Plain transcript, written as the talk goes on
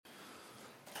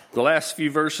the last few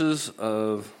verses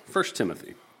of 1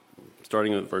 Timothy,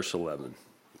 starting at verse 11.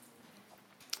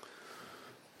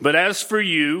 But as for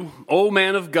you, O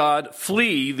man of God,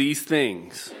 flee these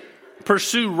things.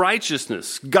 Pursue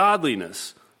righteousness,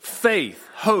 godliness, faith,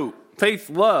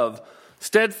 love,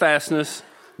 steadfastness,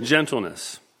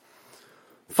 gentleness.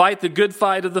 Fight the good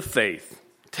fight of the faith.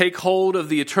 Take hold of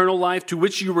the eternal life to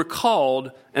which you were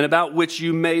called and about which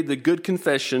you made the good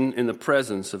confession in the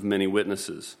presence of many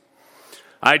witnesses.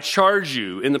 I charge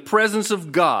you in the presence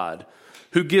of God,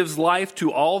 who gives life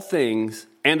to all things,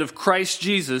 and of Christ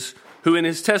Jesus, who in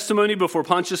his testimony before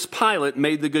Pontius Pilate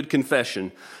made the good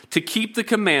confession, to keep the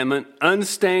commandment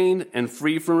unstained and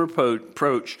free from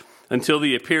reproach until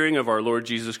the appearing of our Lord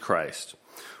Jesus Christ,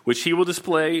 which he will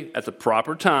display at the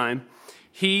proper time,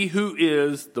 he who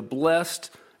is the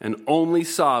blessed and only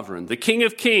sovereign, the King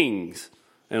of kings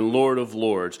and Lord of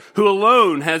lords, who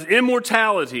alone has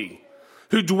immortality,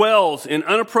 who dwells in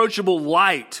unapproachable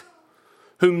light,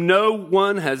 whom no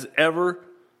one has ever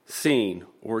seen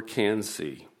or can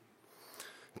see.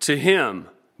 To him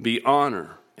be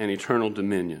honor and eternal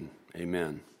dominion.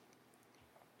 Amen.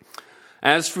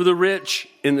 As for the rich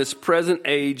in this present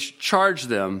age, charge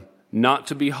them not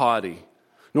to be haughty,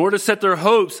 nor to set their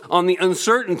hopes on the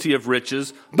uncertainty of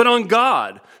riches, but on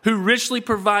God, who richly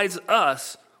provides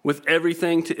us with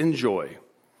everything to enjoy.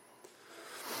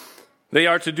 They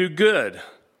are to do good,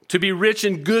 to be rich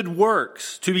in good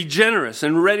works, to be generous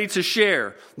and ready to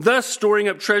share, thus storing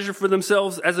up treasure for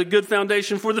themselves as a good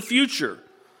foundation for the future,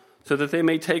 so that they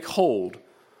may take hold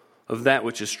of that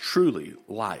which is truly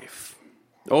life.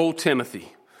 O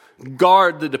Timothy,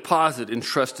 guard the deposit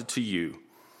entrusted to you.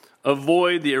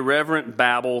 Avoid the irreverent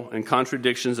babble and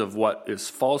contradictions of what is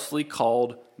falsely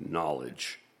called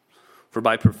knowledge. For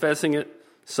by professing it,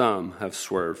 some have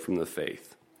swerved from the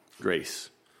faith. Grace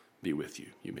be with you.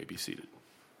 You may be seated.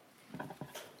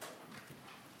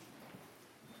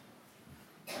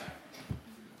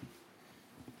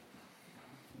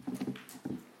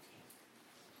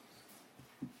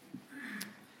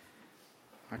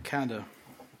 I kind of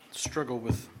struggle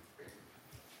with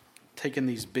taking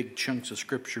these big chunks of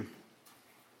Scripture.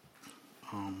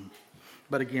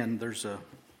 But again, there's a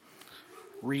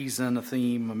reason, a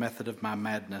theme, a method of my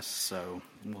madness. So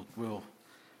we'll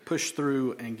push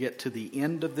through and get to the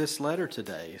end of this letter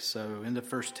today. So into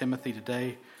 1 Timothy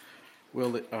today,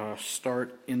 we'll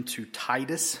start into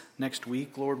Titus next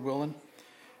week, Lord willing.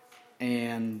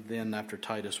 And then after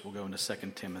Titus, we'll go into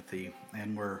 2 Timothy.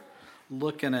 And we're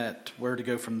looking at where to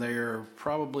go from there,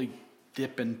 probably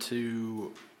dip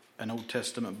into an Old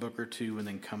Testament book or two and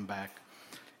then come back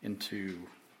into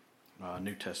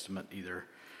New Testament, either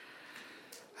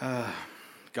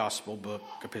gospel book,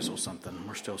 epistle, something.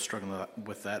 We're still struggling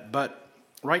with that. But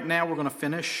right now we're going to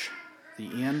finish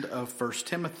the end of 1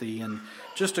 Timothy. And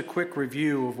just a quick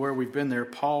review of where we've been there.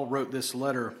 Paul wrote this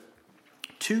letter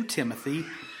to Timothy,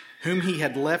 whom he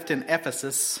had left in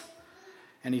Ephesus.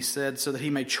 And he said, so that he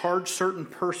may charge certain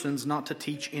persons not to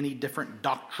teach any different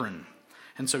doctrine.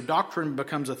 And so doctrine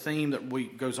becomes a theme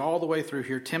that goes all the way through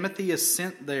here. Timothy is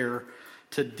sent there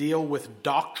to deal with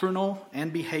doctrinal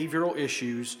and behavioral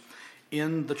issues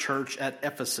in the church at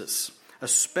Ephesus,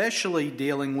 especially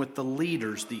dealing with the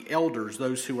leaders, the elders,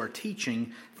 those who are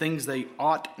teaching things they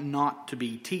ought not to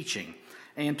be teaching,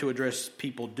 and to address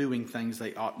people doing things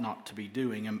they ought not to be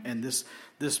doing. And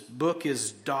this book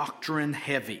is doctrine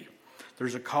heavy.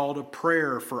 There's a call to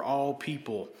prayer for all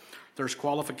people. There's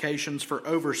qualifications for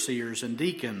overseers and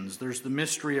deacons. There's the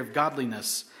mystery of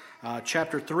godliness.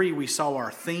 Chapter 3, we saw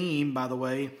our theme, by the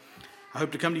way. I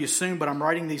hope to come to you soon, but I'm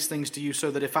writing these things to you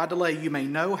so that if I delay, you may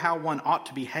know how one ought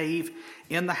to behave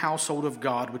in the household of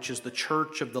God, which is the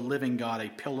church of the living God, a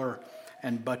pillar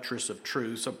and buttress of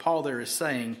truth. So Paul there is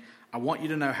saying, I want you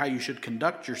to know how you should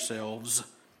conduct yourselves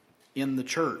in the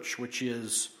church, which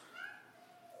is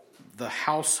the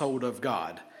household of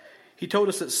God. He told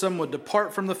us that some would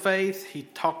depart from the faith. He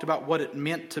talked about what it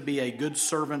meant to be a good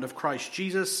servant of Christ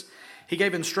Jesus. He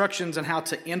gave instructions on how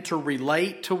to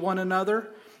interrelate to one another,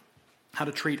 how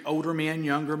to treat older men,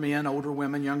 older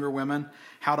women, younger women,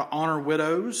 how to honor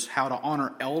widows, how to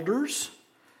honor elders.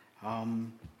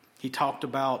 He talked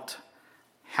about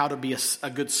how to be a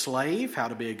good slave, how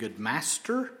to be a good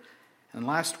master. And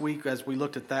last week, as we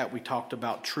looked at that, we talked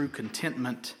about true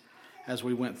contentment as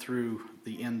we went through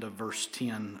the end of verse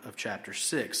 10 of chapter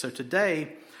 6. So today,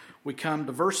 we come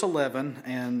to verse 11,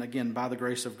 and again, by the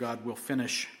grace of God, we'll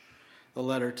finish the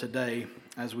letter today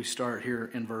as we start here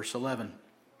in verse 11.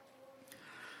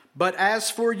 But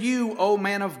as for you, O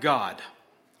man of God,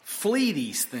 flee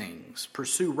these things.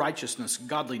 Pursue righteousness,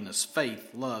 godliness,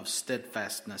 faith, love,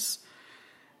 steadfastness,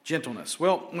 gentleness.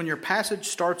 Well, when your passage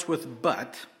starts with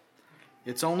but,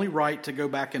 it's only right to go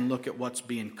back and look at what's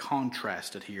being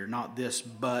contrasted here, not this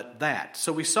but that.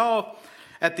 So we saw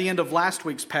at the end of last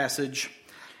week's passage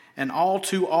an all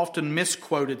too often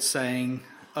misquoted saying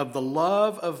of the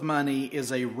love of money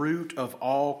is a root of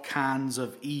all kinds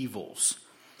of evils.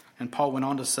 And Paul went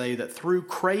on to say that through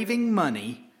craving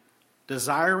money,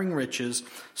 desiring riches,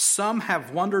 some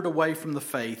have wandered away from the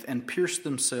faith and pierced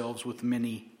themselves with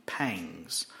many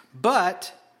pangs.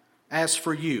 But as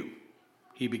for you,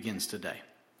 he begins today.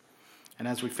 And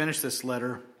as we finish this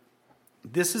letter,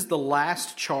 this is the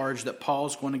last charge that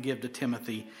Paul's going to give to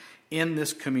Timothy in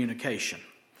this communication.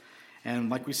 And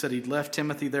like we said, he'd left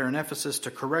Timothy there in Ephesus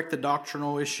to correct the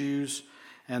doctrinal issues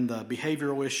and the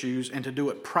behavioral issues, and to do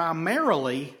it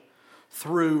primarily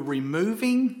through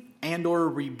removing and or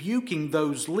rebuking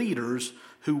those leaders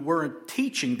who weren't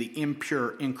teaching the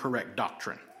impure, incorrect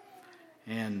doctrine.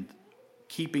 And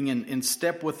keeping in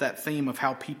step with that theme of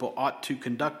how people ought to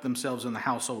conduct themselves in the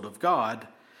household of God,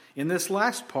 in this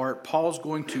last part, Paul's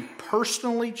going to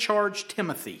personally charge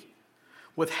Timothy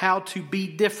with how to be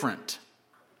different,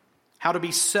 how to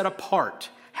be set apart,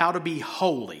 how to be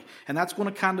holy. And that's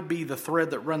going to kind of be the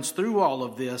thread that runs through all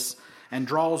of this and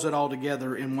draws it all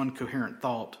together in one coherent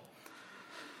thought.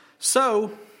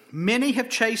 So, many have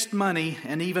chased money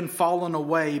and even fallen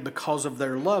away because of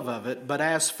their love of it. But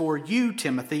as for you,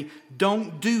 Timothy,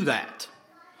 don't do that.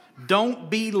 Don't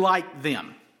be like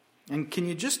them. And can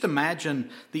you just imagine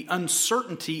the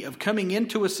uncertainty of coming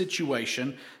into a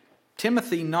situation?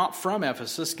 Timothy, not from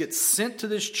Ephesus, gets sent to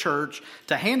this church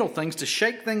to handle things, to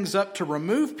shake things up, to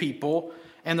remove people.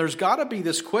 And there's got to be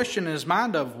this question in his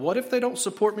mind of, what if they don't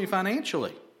support me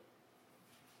financially?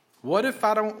 What if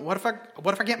I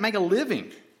can't make a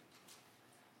living?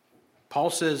 Paul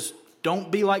says,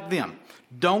 don't be like them.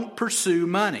 Don't pursue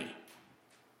money.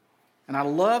 And I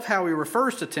love how he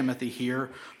refers to Timothy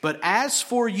here. But as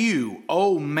for you,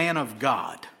 O man of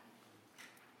God.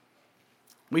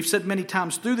 We've said many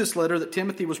times through this letter that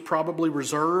Timothy was probably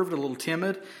reserved, a little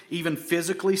timid, even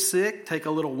physically sick. Take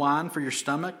a little wine for your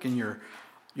stomach and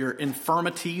your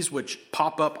infirmities, which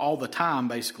pop up all the time,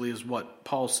 basically, is what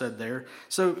Paul said there.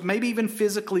 So maybe even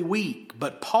physically weak.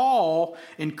 But Paul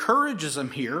encourages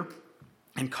him here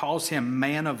and calls him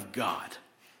man of God.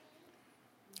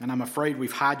 And I'm afraid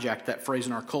we've hijacked that phrase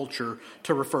in our culture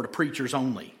to refer to preachers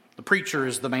only. The preacher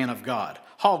is the man of God.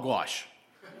 Hogwash.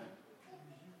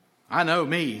 I know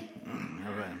me.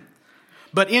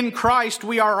 But in Christ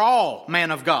we are all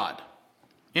man of God.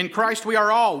 In Christ we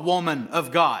are all woman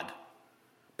of God.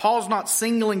 Paul's not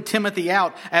singling Timothy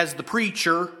out as the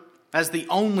preacher, as the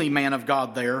only man of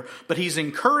God there, but he's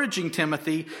encouraging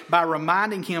Timothy by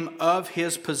reminding him of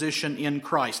his position in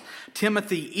Christ.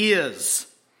 Timothy is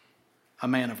a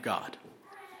man of God.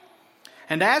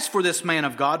 And as for this man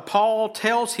of God, Paul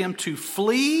tells him to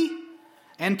flee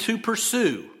and to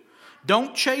pursue.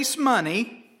 Don't chase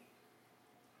money,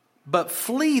 but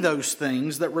flee those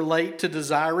things that relate to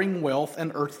desiring wealth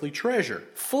and earthly treasure.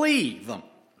 Flee them.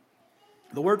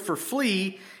 The word for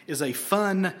flee is a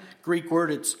fun Greek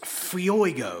word. It's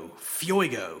phioigo.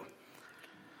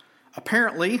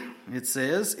 Apparently, it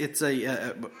says, it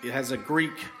has a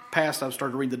Greek past. I've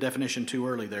started to read the definition too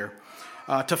early there.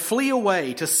 To flee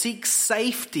away, to seek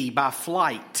safety by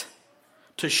flight,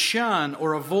 to shun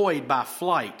or avoid by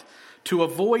flight, to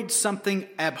avoid something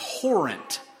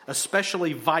abhorrent,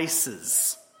 especially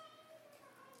vices,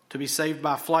 to be saved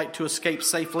by flight, to escape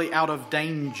safely out of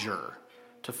danger,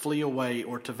 to flee away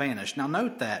or to vanish. Now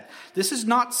note that. This is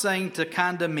not saying to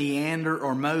kind of meander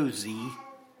or mosey.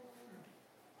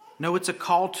 No, it's a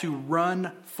call to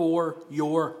run for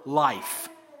your life.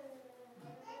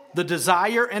 The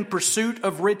desire and pursuit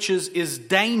of riches is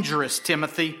dangerous,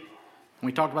 Timothy.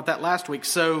 We talked about that last week.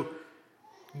 So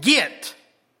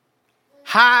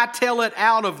hightail it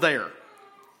out of there.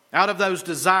 Out of those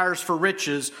desires for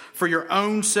riches for your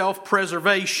own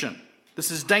self-preservation.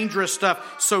 This is dangerous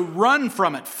stuff, so run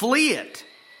from it. Flee it.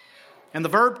 And the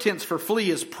verb tense for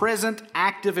flee is present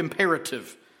active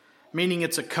imperative, meaning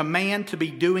it's a command to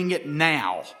be doing it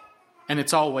now, and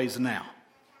it's always now.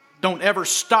 Don't ever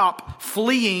stop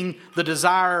fleeing the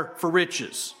desire for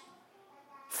riches.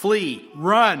 Flee,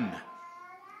 run.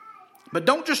 But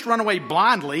don't just run away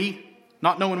blindly,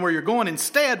 not knowing where you're going.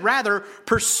 Instead, rather,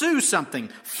 pursue something.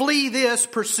 Flee this,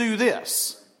 pursue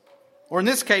this. Or in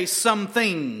this case, some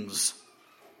things.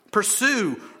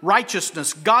 Pursue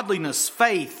righteousness, godliness,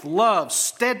 faith, love,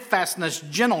 steadfastness,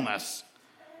 gentleness.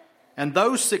 And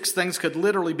those 6 things could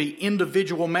literally be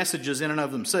individual messages in and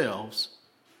of themselves.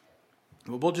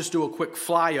 But we'll just do a quick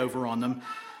flyover on them.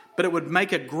 but it would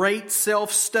make a great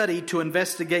self-study to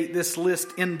investigate this list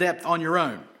in depth on your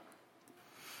own.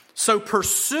 So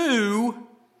pursue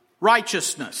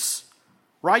righteousness.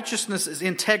 Righteousness is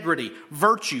integrity,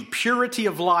 virtue, purity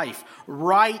of life,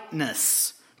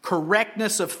 rightness,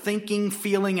 correctness of thinking,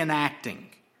 feeling, and acting.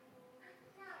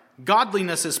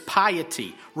 Godliness is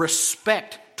piety,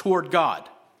 respect toward God.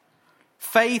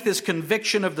 Faith is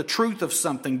conviction of the truth of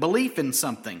something, belief in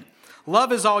something.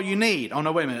 Love is all you need. Oh,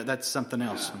 no, wait a minute. That's something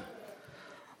else.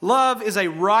 Love is a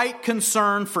right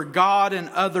concern for God and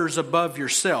others above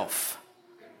yourself.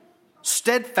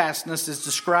 Steadfastness is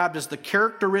described as the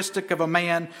characteristic of a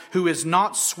man who is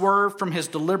not swerved from his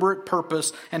deliberate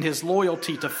purpose and his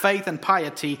loyalty to faith and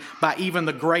piety by even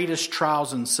the greatest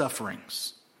trials and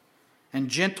sufferings. And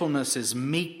gentleness is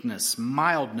meekness,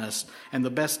 mildness, and the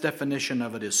best definition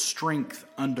of it is strength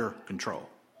under control.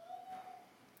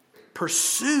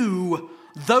 Pursue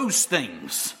those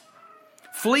things.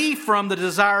 Flee from the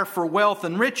desire for wealth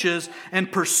and riches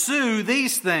and pursue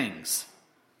these things.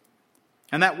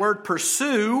 And that word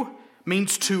pursue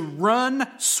means to run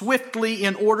swiftly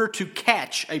in order to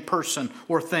catch a person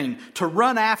or thing, to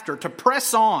run after, to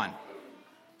press on.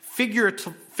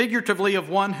 Figuratively of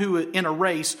one who in a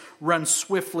race runs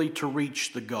swiftly to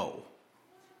reach the goal.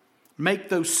 Make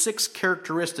those 6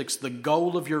 characteristics the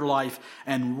goal of your life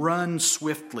and run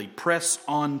swiftly. Press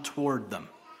on toward them.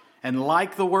 And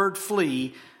like the word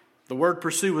flee, the word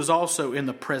pursue is also in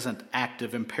the present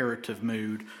active imperative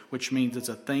mood, which means it's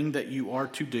a thing that you are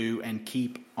to do and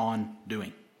keep on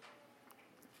doing.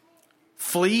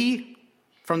 Flee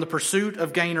from the pursuit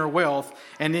of gain or wealth,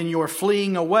 and in your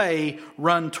fleeing away,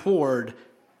 run toward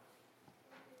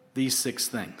these 6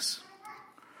 things.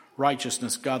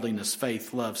 Righteousness, godliness,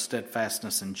 faith, love,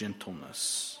 steadfastness, and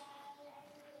gentleness.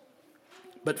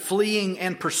 But fleeing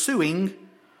and pursuing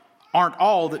aren't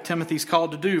all that Timothy's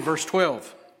called to do. Verse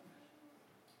 12.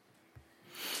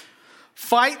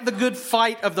 Fight the good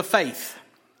fight of the faith.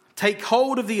 Take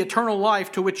hold of the eternal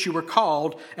life to which you were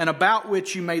called and about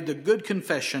which you made the good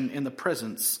confession in the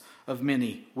presence of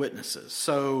many witnesses.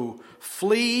 So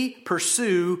flee,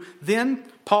 pursue, then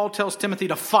Paul tells Timothy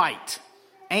to fight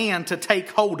and to take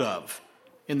hold of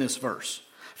in this verse.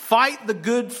 Fight the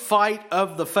good fight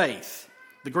of the faith.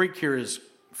 The Greek here is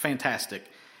fantastic.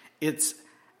 It's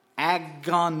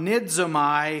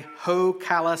agonizomai ho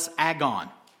kalos agon.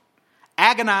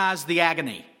 Agonize the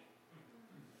agony.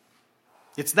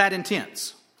 It's that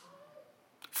intense.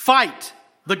 Fight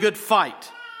the good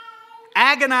fight.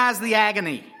 Agonize the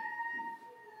agony.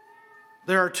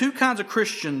 There are 2 kinds of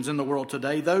Christians in the world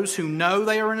today. Those who know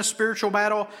they are in a spiritual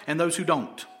battle and those who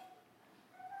don't.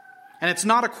 And it's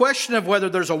not a question of whether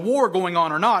there's a war going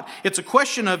on or not. It's a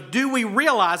question of do we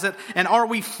realize it and are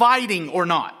we fighting or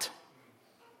not?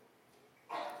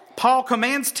 Paul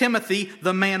commands Timothy,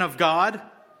 the man of God,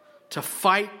 to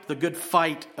fight the good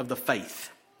fight of the faith.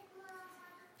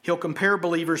 He'll compare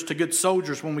believers to good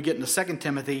soldiers when we get into 2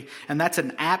 Timothy, and that's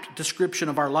an apt description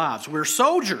of our lives. We're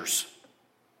soldiers.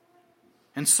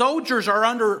 And soldiers are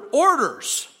under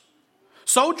orders.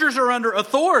 Soldiers are under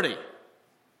authority.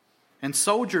 And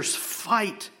soldiers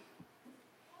fight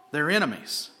their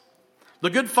enemies. The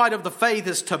good fight of the faith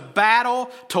is to battle,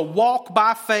 to walk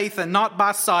by faith and not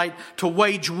by sight, to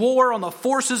wage war on the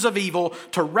forces of evil,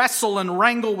 to wrestle and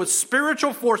wrangle with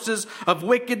spiritual forces of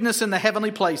wickedness in the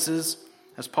heavenly places,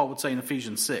 as Paul would say in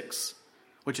Ephesians 6.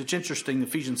 Which it's interesting,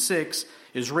 Ephesians 6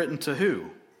 is written to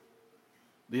who?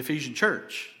 The Ephesian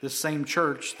church. This same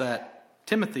church that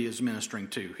Timothy is ministering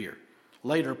to here.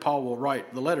 Later, Paul will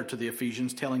write the letter to the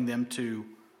Ephesians telling them to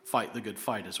fight the good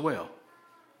fight as well.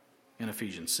 In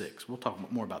Ephesians 6. We'll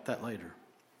talk more about that later.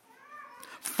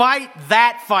 Fight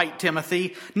that fight,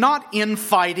 Timothy. Not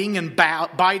infighting and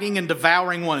biting and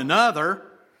devouring one another.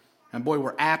 And boy,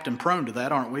 we're apt and prone to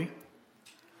that, aren't we?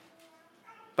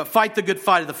 But fight the good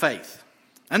fight of the faith.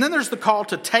 And then there's the call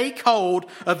to take hold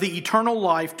of the eternal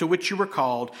life to which you were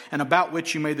called and about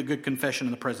which you made the good confession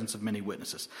in the presence of many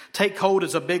witnesses. Take hold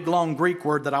is a big, long Greek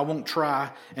word that I won't try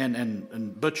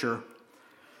and butcher.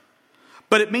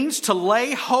 But it means to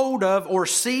lay hold of or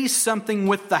seize something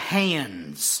with the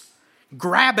hands.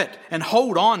 Grab it and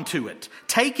hold on to it.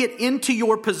 Take it into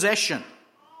your possession.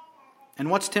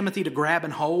 And what's Timothy to grab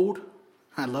and hold?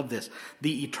 I love this.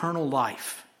 The eternal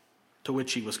life to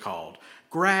which he was called.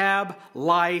 Grab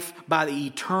life by the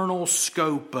eternal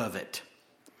scope of it.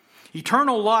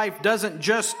 Eternal life doesn't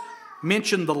just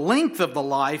mention the length of the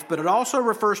life, but it also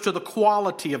refers to the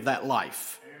quality of that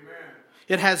life.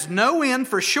 It has no end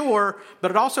for sure,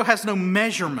 but it also has no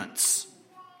measurements.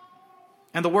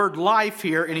 And the word life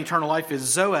here in eternal life is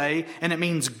zoe, and it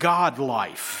means God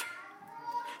life.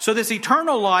 So this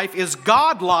eternal life is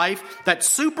God life, that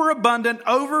superabundant,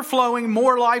 overflowing,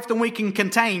 more life than we can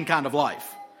contain kind of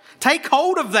life. Take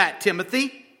hold of that,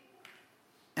 Timothy.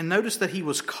 And notice that he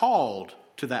was called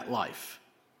to that life.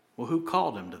 Well, who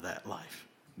called him to that life?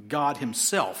 God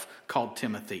himself called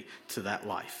Timothy to that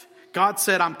life. God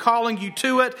said, I'm calling you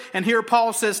to it. And here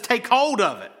Paul says, take hold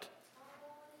of it.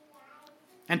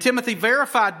 And Timothy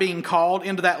verified being called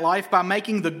into that life by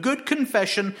making the good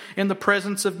confession in the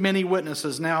presence of many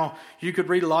witnesses. Now, you could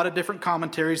read a lot of different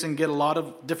commentaries and get a lot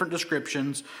of different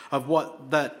descriptions of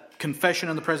what that confession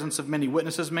in the presence of many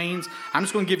witnesses means. I'm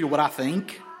just going to give you what I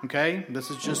think. Okay? This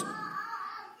is just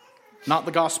not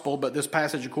the gospel, but this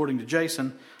passage according to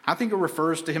Jason. I think it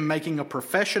refers to him making a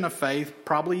profession of faith,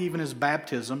 probably even his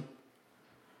baptism,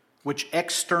 which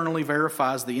externally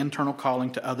verifies the internal calling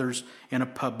to others in a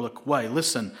public way.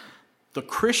 Listen, the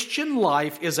Christian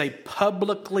life is a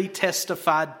publicly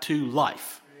testified to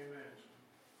life. Amen.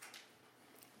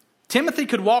 Timothy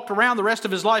could walk around the rest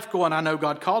of his life going, I know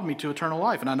God called me to eternal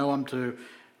life, and I know I'm to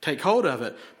take hold of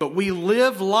it. But we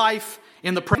live life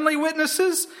in the presence of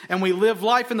witnesses, and we live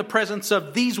life in the presence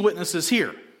of these witnesses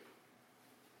here.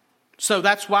 So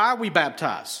that's why we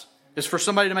baptize. Is for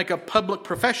somebody to make a public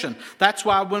profession. That's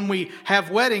why when we have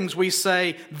weddings, we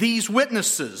say, these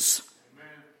witnesses. Amen.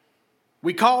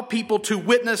 We call people to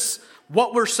witness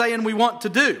what we're saying we want to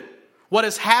do. What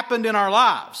has happened in our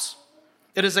lives.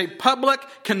 It is a public,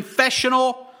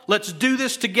 confessional, let's do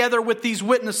this together with these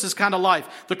witnesses kind of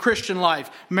life. The Christian life,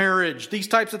 marriage, these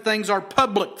types of things are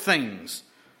public things.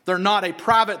 They're not a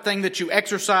private thing that you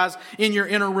exercise in your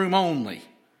inner room only.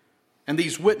 And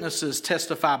these witnesses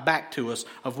testify back to us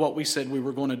of what we said we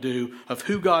were going to do, of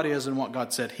who God is and what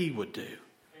God said He would do.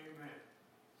 Amen.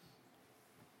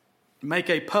 Make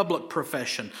a public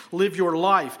profession. Live your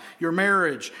life, your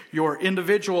marriage, your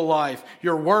individual life,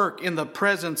 your work in the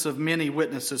presence of many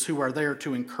witnesses who are there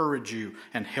to encourage you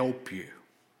and help you.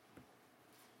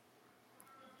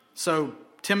 So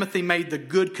Timothy made the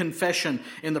good confession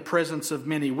in the presence of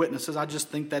many witnesses. I just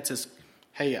think that's his,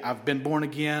 hey, I've been born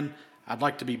again. I'd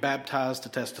like to be baptized to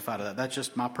testify to that. That's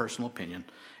just my personal opinion.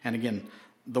 And again,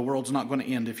 the world's not going to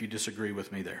end if you disagree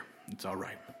with me there. It's all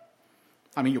right.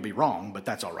 I mean, you'll be wrong, but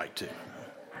that's all right too.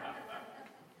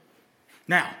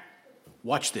 Now,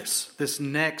 watch this. This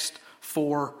next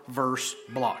 4-verse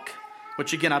block.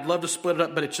 Which again, I'd love to split it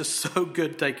up, but it's just so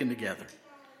good taken together.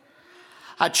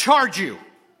 I charge you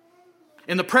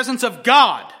in the presence of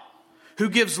God, who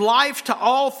gives life to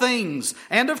all things,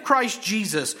 and of Christ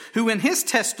Jesus, who in his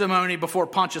testimony before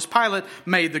Pontius Pilate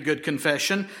made the good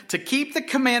confession, to keep the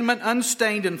commandment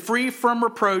unstained and free from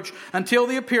reproach until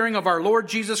the appearing of our Lord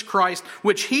Jesus Christ,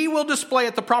 which he will display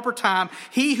at the proper time,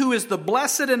 he who is the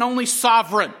blessed and only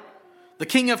sovereign, the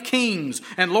King of kings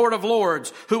and Lord of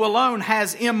lords, who alone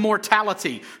has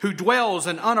immortality, who dwells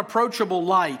in unapproachable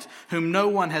light, whom no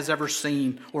one has ever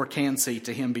seen or can see.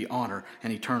 To him be honor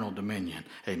and eternal dominion.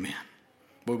 Amen.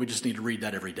 Boy, we just need to read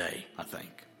that every day, I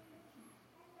think.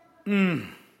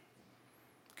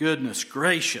 Goodness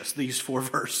gracious, these 4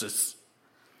 verses.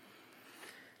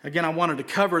 Again, I wanted to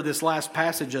cover this last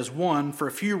passage as one for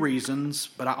a few reasons,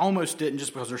 but I almost didn't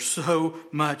just because there's so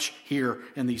much here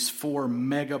in these 4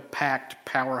 mega-packed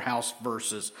powerhouse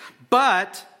verses.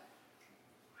 But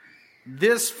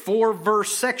this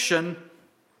 4-verse section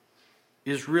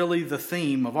is really the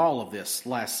theme of all of this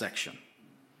last section.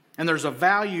 And there's a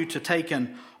value to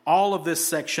taking all of this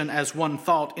section as one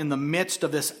thought in the midst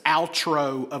of this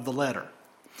outro of the letter.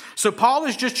 So Paul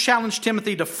has just challenged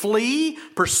Timothy to flee,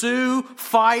 pursue,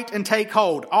 fight, and take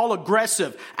hold. All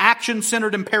aggressive,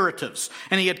 action-centered imperatives.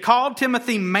 And he had called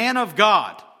Timothy man of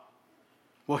God.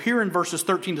 Well, here in verses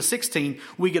 13 to 16,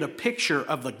 we get a picture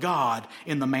of the God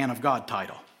in the man of God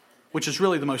title, which is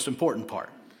really the most important part.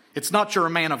 It's not you're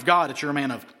a man of God, it's you're a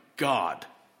man of God.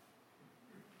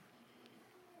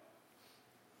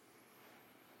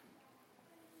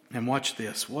 And watch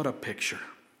this. What a picture.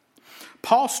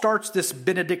 Paul starts this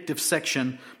benedictive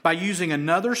section by using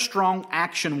another strong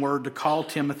action word to call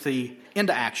Timothy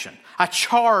into action. I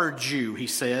charge you, he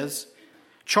says.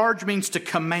 Charge means to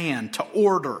command, to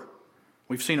order.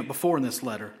 We've seen it before in this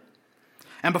letter.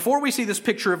 And before we see this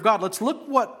picture of God, let's look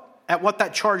at what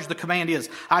that charge, the command is.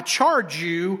 I charge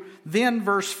you, then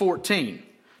verse 14,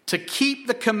 to keep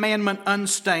the commandment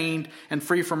unstained and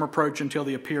free from reproach until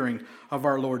the appearing of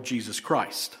our Lord Jesus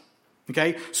Christ.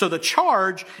 Okay, so the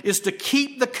charge is to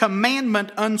keep the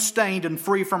commandment unstained and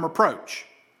free from reproach.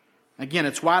 Again,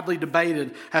 it's widely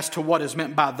debated as to what is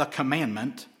meant by the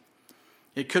commandment.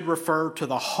 It could refer to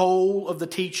the whole of the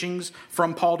teachings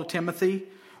from Paul to Timothy,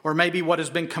 or maybe what has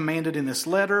been commanded in this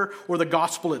letter, or the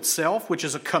gospel itself, which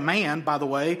is a command, by the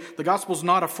way. The gospel is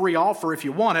not a free offer if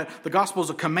you want it. The gospel is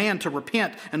a command to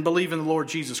repent and believe in the Lord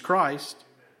Jesus Christ.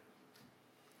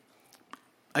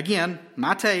 Again,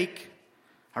 my take,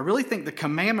 I really think the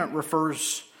commandment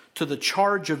refers to the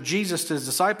charge of Jesus to his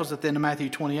disciples at the end of Matthew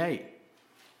 28,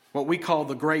 what we call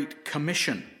the Great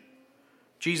Commission.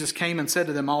 Jesus came and said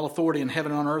to them, all authority in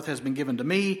heaven and on earth has been given to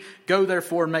me. Go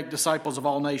therefore and make disciples of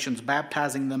all nations,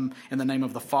 baptizing them in the name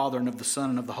of the Father and of the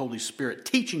Son and of the Holy Spirit,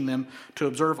 teaching them to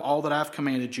observe all that I have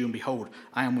commanded you. And behold,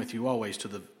 I am with you always to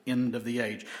the end of the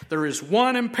age. There is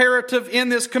one imperative in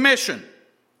this commission.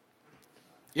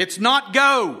 It's not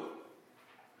go.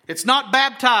 It's not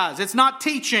baptize. It's not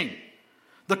teaching.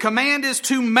 The command is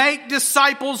to make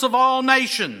disciples of all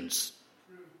nations.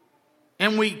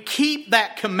 And we keep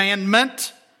that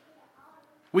commandment,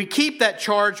 we keep that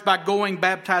charge by going,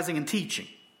 baptizing, and teaching.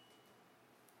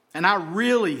 And I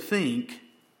really think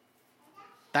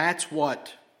that's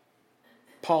what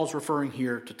Paul's referring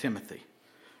here to Timothy.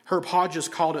 Herb Hodges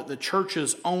called it the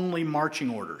church's only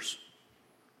marching orders.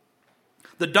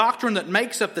 The doctrine that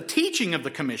makes up the teaching of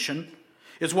the commission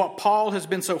is what Paul has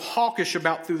been so hawkish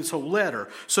about through this whole letter.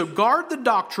 So guard the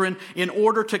doctrine in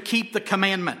order to keep the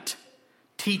commandment.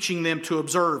 Teaching them to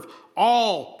observe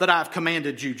all that I've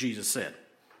commanded you, Jesus said.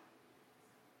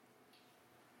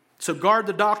 So guard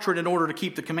the doctrine in order to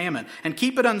keep the commandment. And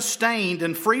keep it unstained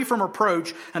and free from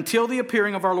reproach until the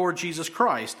appearing of our Lord Jesus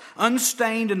Christ.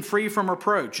 Unstained and free from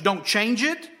reproach. Don't change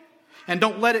it. And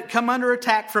don't let it come under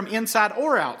attack from inside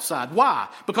or outside. Why?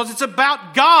 Because it's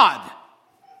about God.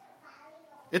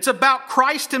 It's about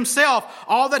Christ himself.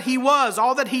 All that he was,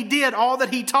 all that he did, all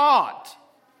that he taught.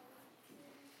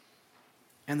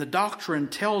 And the doctrine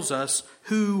tells us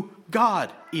who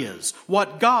God is,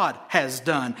 what God has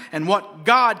done, and what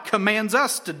God commands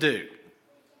us to do.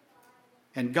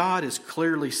 And God is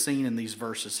clearly seen in these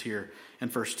verses here in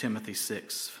 1 Timothy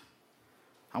 6.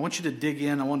 I want you to dig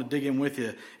in. I want to dig in with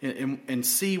you and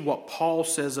see what Paul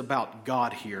says about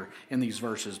God here in these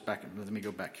verses. Let me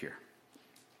go back here.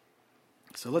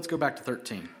 So let's go back to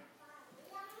 13.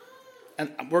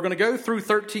 And we're going to go through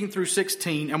 13 through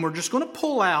 16, and we're just going to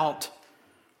pull out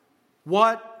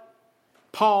what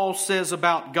Paul says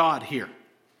about God here.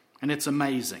 And it's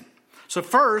amazing. So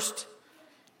first,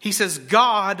 he says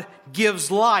God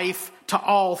gives life to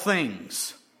all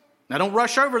things. Now don't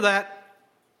rush over that.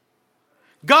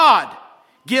 God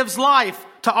gives life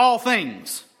to all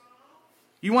things.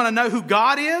 You want to know who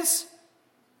God is?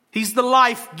 He's the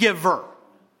life giver.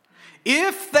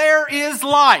 If there is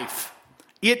life,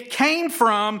 it came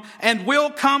from and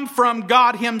will come from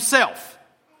God himself.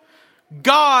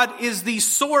 God is the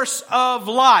source of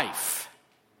life.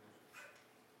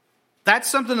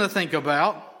 That's something to think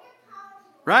about.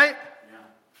 Right? Yeah.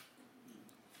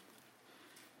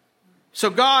 So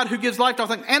God who gives life to all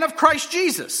things, and of Christ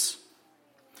Jesus,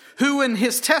 who in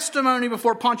his testimony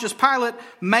before Pontius Pilate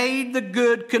made the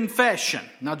good confession.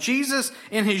 Now Jesus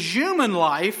in his human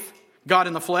life, God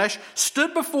in the flesh,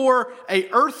 stood before an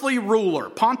earthly ruler,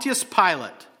 Pontius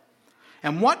Pilate.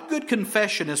 And what good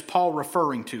confession is Paul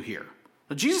referring to here?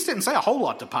 Now, Jesus didn't say a whole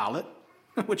lot to Pilate,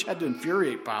 which had to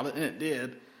infuriate Pilate, and it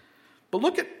did. But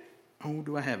look at,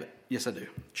 do I have it? Yes, I do.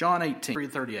 John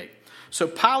 18:38. So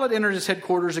Pilate entered his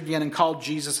headquarters again and called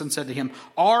Jesus and said to him,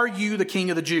 "Are you the king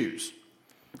of the Jews?"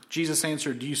 Jesus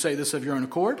answered, "Do you say this of your own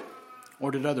accord?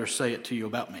 Or did others say it to you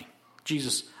about me?"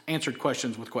 Jesus answered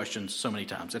questions with questions so many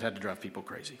times it had to drive people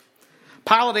crazy.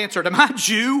 Pilate answered, "Am I a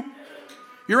Jew?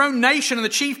 Your own nation and the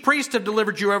chief priests have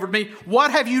delivered you over to me.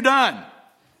 What have you done?"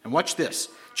 And watch this.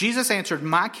 Jesus answered,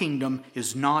 "My kingdom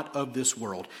is not of this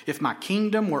world. If my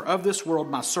kingdom were of this world,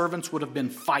 my servants would have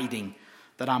been fighting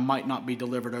that I might not be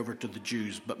delivered over to the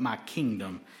Jews. But my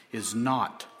kingdom is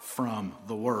not from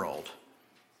the world."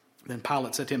 Then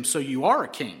Pilate said to him, "So you are a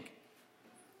king?"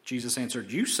 Jesus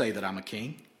answered, "You say that I'm a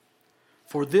king.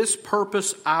 For this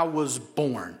purpose I was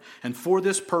born, and for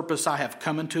this purpose I have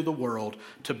come into the world,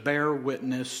 to bear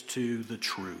witness to the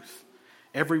truth.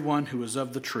 Everyone who is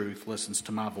of the truth listens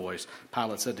to my voice."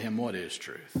 Pilate said to him, "What is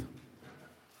truth?"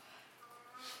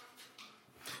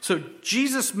 So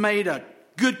Jesus made a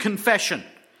good confession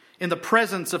in the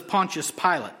presence of Pontius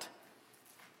Pilate.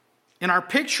 In our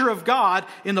picture of God,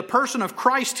 in the person of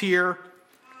Christ here,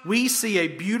 we see a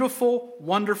beautiful,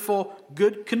 wonderful,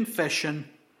 good confession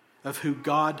of who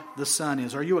God the Son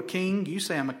is. Are you a king? You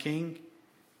say, "I'm a king.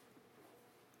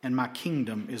 And my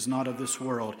kingdom is not of this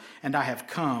world, and I have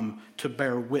come to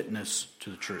bear witness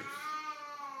to the truth."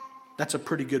 That's a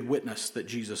pretty good witness that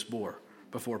Jesus bore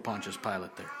before Pontius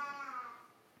Pilate there.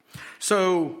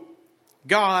 So,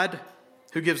 God,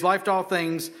 who gives life to all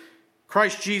things,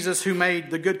 Christ Jesus, who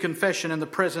made the good confession in the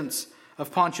presence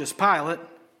of Pontius Pilate.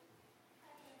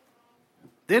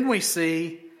 Then we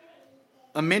see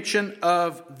a mention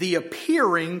of the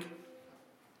appearing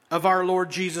of our Lord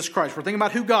Jesus Christ. We're thinking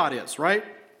about who God is, right?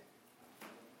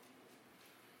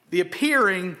 The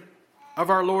appearing of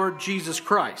our Lord Jesus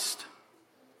Christ,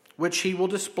 which he will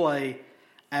display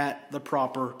at the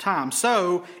proper time.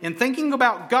 So, in thinking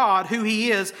about God, who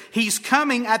he is, he's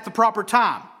coming at the proper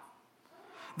time.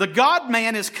 The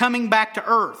God-man is coming back to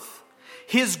earth.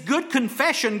 His good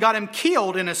confession got him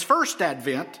killed in his first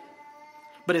advent,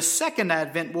 but his second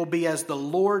advent will be as the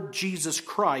Lord Jesus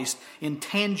Christ in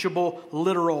tangible,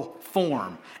 literal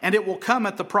form. And it will come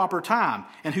at the proper time.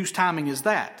 And whose timing is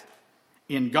that?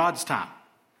 In God's time.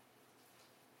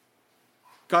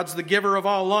 God's the giver of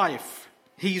all life.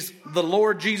 He's the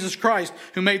Lord Jesus Christ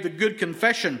who made the good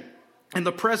confession in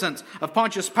the presence of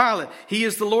Pontius Pilate. He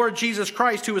is the Lord Jesus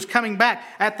Christ who is coming back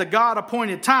at the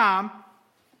God-appointed time.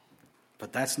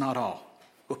 But that's not all.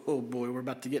 Oh boy, we're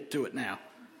about to get to it now.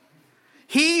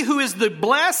 He who is the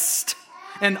blessed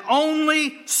and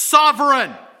only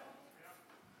sovereign.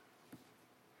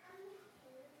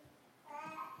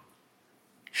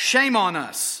 Shame on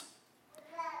us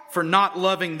for not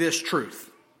loving this truth.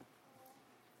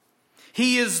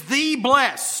 He is the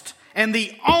blessed and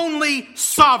the only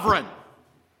sovereign.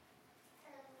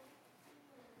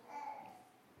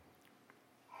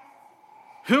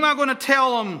 Who am I going to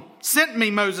tell them sent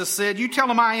me, Moses said. You tell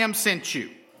them I am sent you.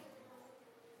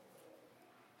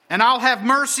 And I'll have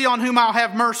mercy on whom I'll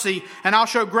have mercy, and I'll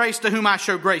show grace to whom I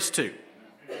show grace to.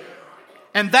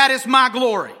 And that is my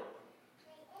glory.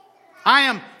 I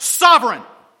am sovereign.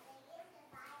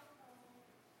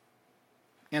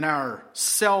 In our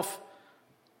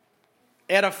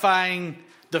self-edifying,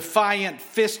 defiant,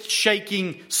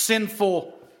 fist-shaking,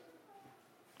 sinful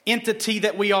entity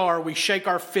that we are, we shake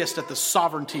our fist at the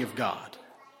sovereignty of God.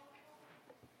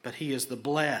 But he is the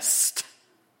blessed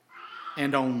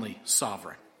and only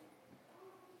sovereign.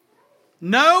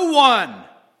 No one,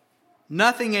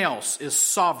 nothing else is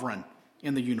sovereign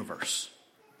in the universe.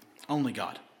 Only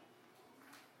God.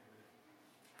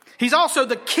 He's also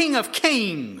the King of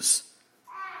Kings.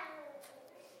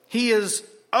 He is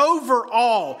over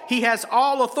all. He has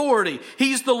all authority.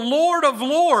 He's the Lord of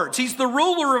lords. He's the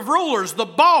ruler of rulers, the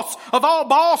boss of all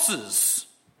bosses.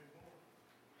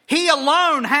 He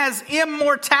alone has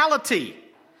immortality.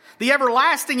 The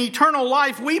everlasting eternal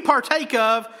life we partake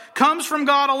of comes from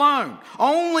God alone.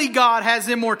 Only God has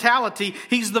immortality.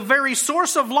 He's the very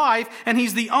source of life, and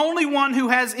he's the only one who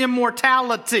has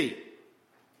immortality.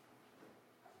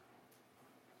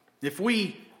 If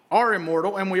we are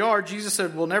immortal, and we are, Jesus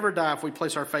said we'll never die if we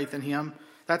place our faith in him.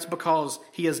 That's because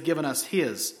he has given us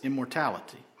his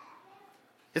immortality.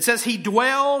 It says he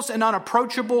dwells in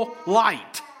unapproachable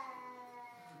light.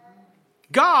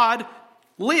 God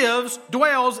lives,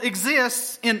 dwells,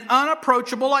 exists in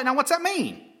unapproachable light. Now what's that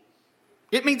mean?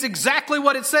 It means exactly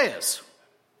what it says.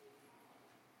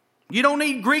 You don't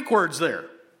need Greek words there.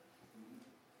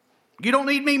 You don't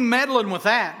need me meddling with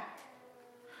that.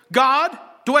 God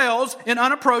dwells in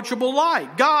unapproachable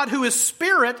light. God, who is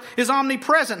spirit, is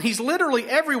omnipresent. He's literally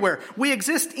everywhere. We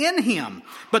exist in him.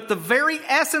 But the very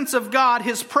essence of God,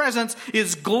 his presence,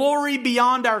 is glory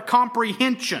beyond our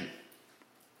comprehension.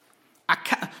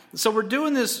 So we're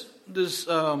doing this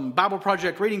Bible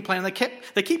Project reading plan.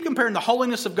 They keep comparing the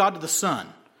holiness of God to the sun.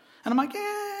 And I'm like,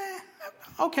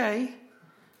 okay.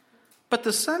 But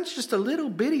the sun's just a little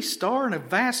bitty star in a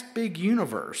vast big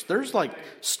universe. There's like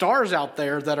stars out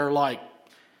there that are like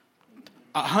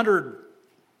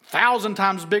 100,000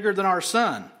 times bigger than our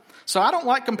sun. So I don't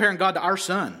like comparing God to our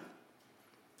sun,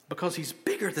 because he's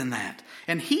bigger than that.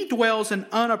 And he dwells in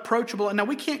unapproachable. And now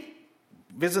we can't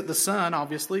visit the sun,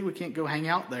 obviously. We can't go hang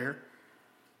out there.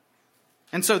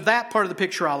 And so that part of the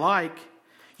picture I like.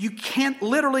 You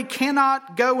literally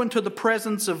cannot go into the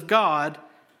presence of God,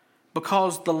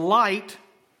 because the light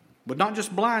would not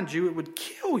just blind you, it would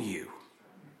kill you.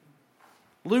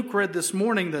 Luke read this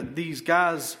morning that these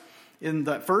guys in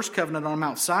that first covenant on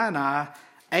Mount Sinai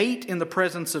ate in the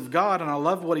presence of God, and I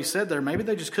love what he said there. Maybe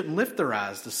they just couldn't lift their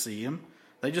eyes to see him.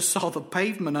 They just saw the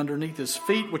pavement underneath his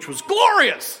feet, which was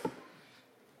glorious.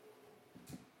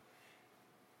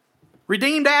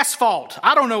 Redeemed asphalt.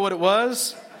 I don't know what it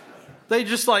was. They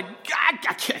just like,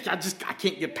 I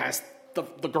can't get past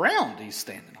the ground he's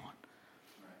standing on.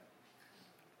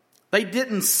 They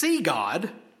didn't see God,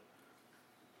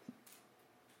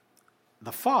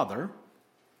 the Father.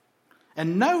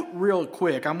 And note real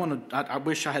quick, I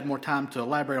wish I had more time to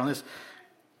elaborate on this.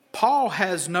 Paul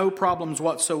has no problems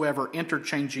whatsoever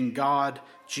interchanging God,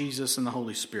 Jesus, and the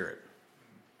Holy Spirit.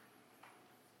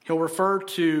 He'll refer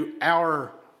to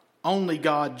our only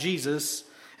God, Jesus,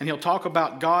 and he'll talk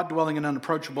about God dwelling in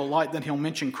unapproachable light. Then he'll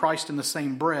mention Christ in the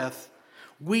same breath.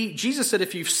 Jesus said,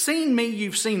 if you've seen me,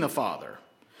 you've seen the Father.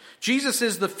 Jesus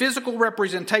is the physical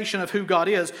representation of who God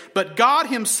is, but God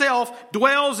himself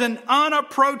dwells in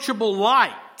unapproachable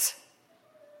light.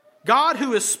 God,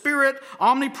 who is spirit,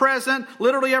 omnipresent,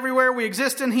 literally everywhere, we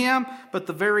exist in him, but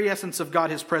the very essence of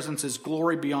God, his presence, is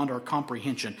glory beyond our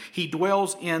comprehension. He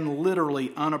dwells in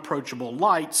literally unapproachable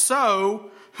light,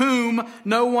 so whom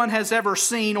no one has ever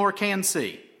seen or can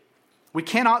see. We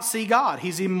cannot see God.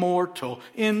 He's immortal,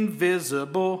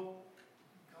 invisible.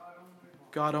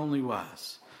 God only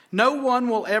was. No one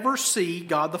will ever see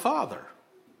God the Father.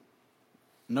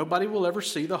 Nobody will ever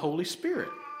see the Holy Spirit,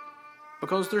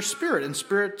 because they're spirit, and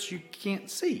spirits you can't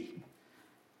see.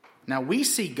 Now we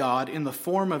see God in the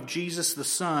form of Jesus the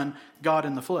Son, God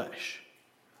in the flesh.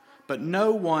 But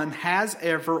no one has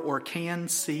ever or can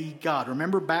see God.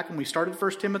 Remember back when we started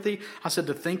 1 Timothy, I said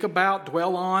to think about,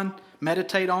 dwell on,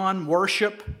 meditate on,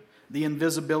 worship the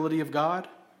invisibility of God.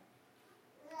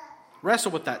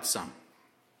 Wrestle with that some,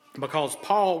 because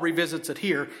Paul revisits it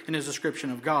here in his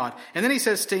description of God. And then he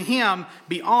says, to him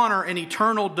be honor and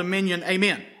eternal dominion.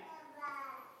 Amen.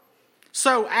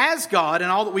 So as God,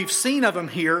 and all that we've seen of him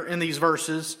here in these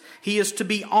verses, he is to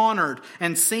be honored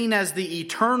and seen as the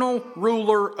eternal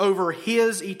ruler over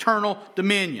his eternal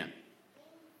dominion.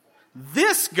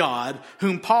 This God,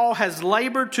 whom Paul has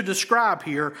labored to describe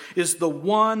here, is the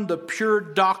one the pure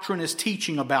doctrine is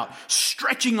teaching about,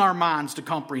 stretching our minds to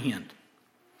comprehend.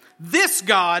 This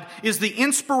God is the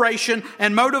inspiration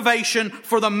and motivation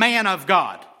for the man of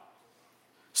God.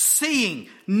 Seeing,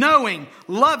 knowing,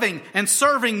 loving, and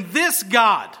serving this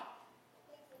God.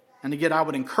 And again, I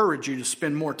would encourage you to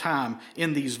spend more time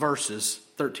in these verses,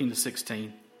 13 to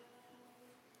 16.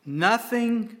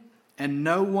 Nothing and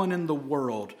no one in the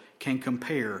world can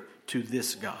compare to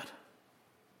this God.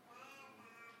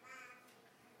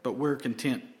 But we're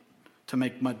content to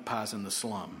make mud pies in the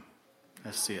slum,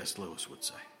 as C.S. Lewis would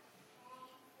say.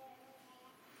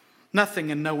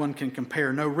 Nothing and no one can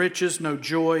compare. No riches, no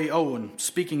joy. Oh, and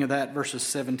speaking of that, verses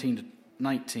 17 to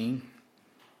 19.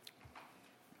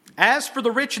 As for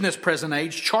the rich in this present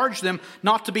age, charge them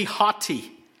not to be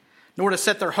haughty, nor to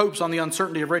set their hopes on the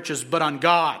uncertainty of riches, but on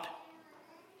God.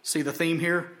 See the theme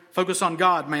here? Focus on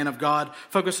God, man of God.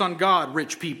 Focus on God,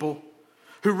 rich people,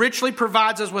 who richly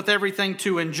provides us with everything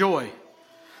to enjoy.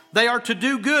 They are to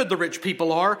do good, the rich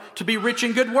people are, to be rich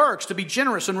in good works, to be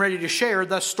generous and ready to share,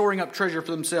 thus storing up treasure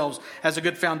for themselves as a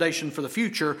good foundation for the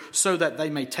future, so that they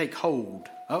may take hold,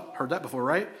 heard that before,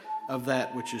 right? Of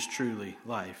that which is truly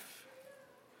life.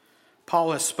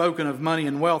 Paul has spoken of money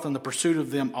and wealth and the pursuit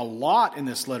of them a lot in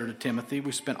this letter to Timothy.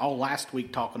 We spent all last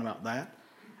week talking about that,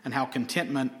 and how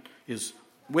contentment is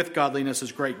with godliness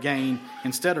is great gain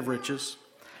instead of riches.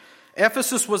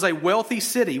 Ephesus was a wealthy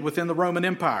city within the Roman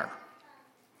Empire.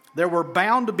 There were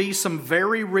bound to be some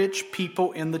very rich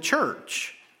people in the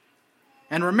church.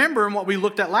 And remember in what we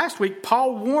looked at last week,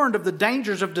 Paul warned of the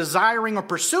dangers of desiring or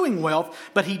pursuing wealth,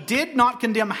 but he did not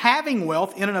condemn having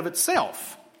wealth in and of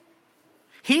itself.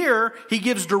 Here, he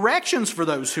gives directions for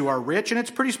those who are rich, and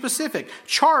it's pretty specific.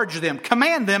 Charge them,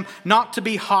 command them not to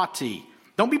be haughty.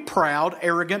 Don't be proud,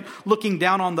 arrogant, looking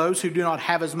down on those who do not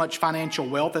have as much financial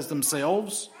wealth as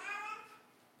themselves.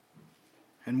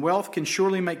 And wealth can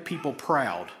surely make people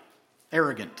proud,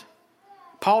 arrogant.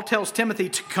 Paul tells Timothy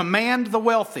to command the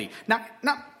wealthy. Now,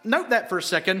 note that for a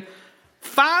second.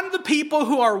 Find the people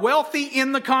who are wealthy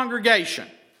in the congregation.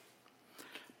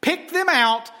 Pick them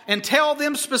out and tell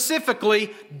them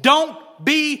specifically, don't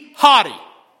be haughty.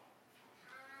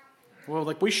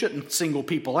 Well, we shouldn't single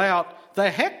people out. The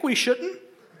heck we shouldn't.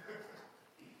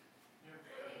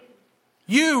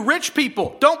 You rich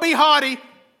people, don't be haughty.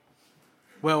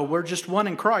 Well, we're just one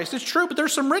in Christ. It's true, but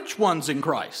there's some rich ones in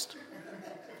Christ.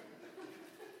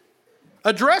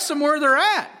 Address them where they're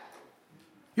at.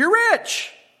 You're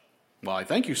rich. Why,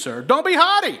 thank you, sir. Don't be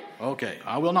haughty. Okay,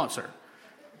 I will not, sir.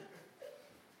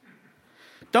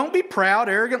 Don't be proud,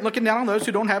 arrogant, looking down on those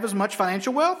who don't have as much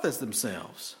financial wealth as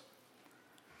themselves.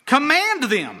 Command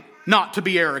them not to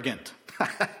be arrogant.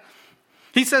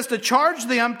 He says to charge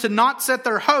them to not set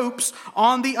their hopes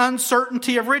on the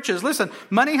uncertainty of riches. Listen,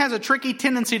 money has a tricky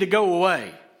tendency to go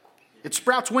away. It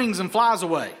sprouts wings and flies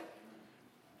away.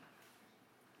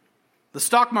 The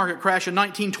stock market crash in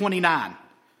 1929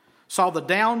 saw the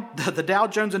Dow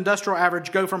Jones Industrial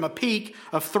Average go from a peak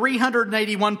of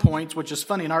 381 points, which is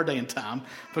funny in our day and time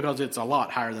because it's a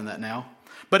lot higher than that now.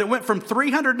 But it went from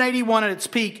 381 at its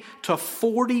peak to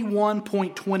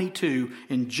 41.22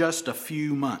 in just a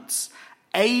few months.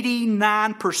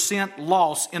 89%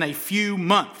 loss in a few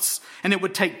months. And it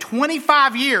would take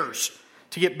 25 years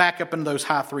to get back up into those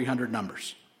high 300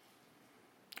 numbers.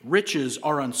 Riches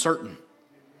are uncertain.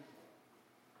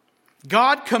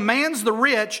 God commands the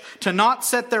rich to not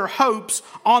set their hopes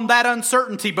on that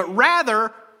uncertainty, but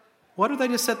rather, what are they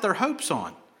to set their hopes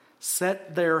on?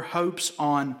 Set their hopes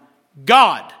on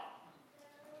God.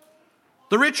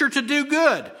 The rich are to do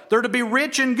good. They're to be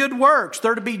rich in good works.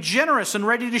 They're to be generous and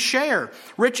ready to share.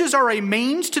 Riches are a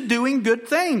means to doing good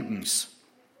things.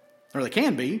 Or they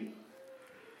can be.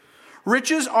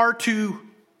 Rich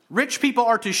people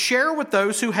are to share with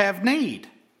those who have need.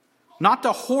 Not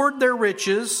to hoard their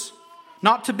riches.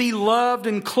 Not to be loved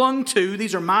and clung to.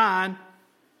 These are mine.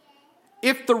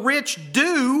 If the rich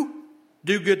do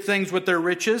good things with their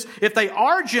riches, if they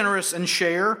are generous and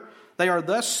share, they are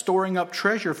thus storing up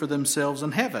treasure for themselves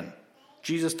in heaven.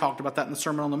 Jesus talked about that in the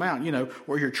Sermon on the Mount. You know,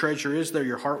 where your treasure is, there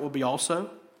your heart will be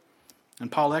also.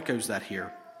 And Paul echoes that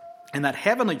here. And that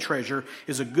heavenly treasure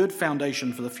is a good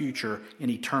foundation for the future in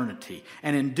eternity.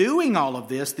 And in doing all of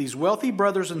this, these wealthy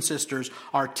brothers and sisters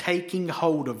are taking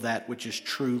hold of that which is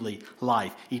truly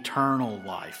life, eternal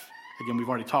life. Again, we've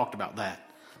already talked about that.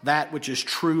 That which is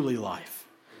truly life.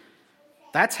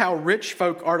 That's how rich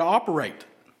folk are to operate.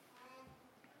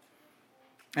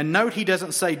 And note, he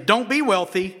doesn't say, don't be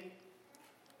wealthy.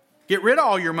 Get rid of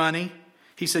all your money.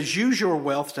 He says, use your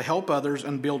wealth to help others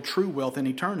and build true wealth in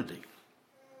eternity.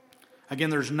 Again,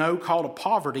 there's no call to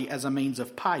poverty as a means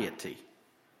of piety.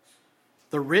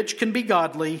 The rich can be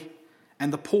godly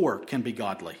and the poor can be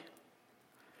godly.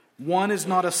 One is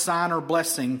not a sign or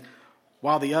blessing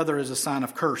while the other is a sign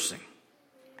of cursing.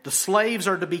 The slaves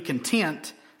are to be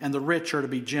content and the rich are to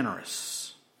be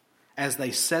generous as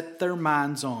they set their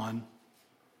minds on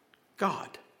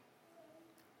God.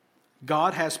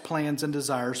 God has plans and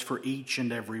desires for each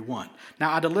and every one.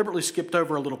 Now, I deliberately skipped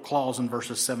over a little clause in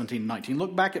verses 17 and 19.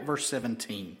 Look back at verse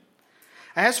 17.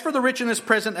 As for the rich in this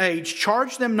present age,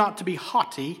 charge them not to be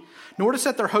haughty, nor to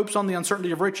set their hopes on the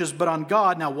uncertainty of riches, but on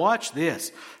God. Now watch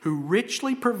this. Who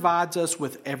richly provides us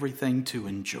with everything to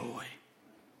enjoy.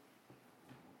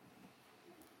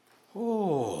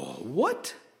 Oh,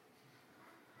 what?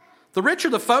 The rich are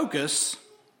the focus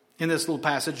in this little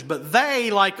passage, but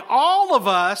they, like all of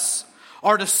us,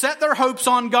 are to set their hopes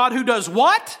on God, who does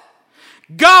what?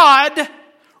 God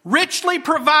richly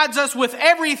provides us with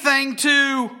everything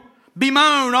to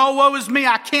bemoan. Oh, woe is me,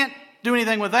 I can't do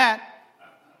anything with that.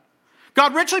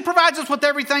 God richly provides us with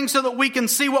everything so that we can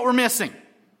see what we're missing.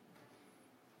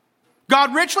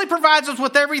 God richly provides us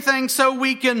with everything so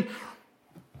we can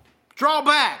draw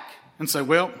back and say,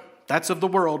 well, that's of the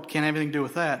world, can't have anything to do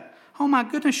with that. Oh my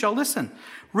goodness, y'all, listen.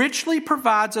 Richly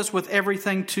provides us with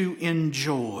everything to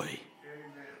enjoy.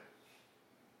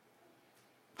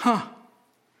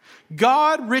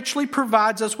 God richly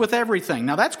provides us with everything.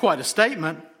 Now that's quite a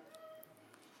statement.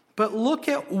 But look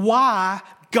at why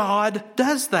God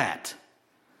does that.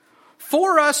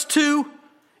 For us to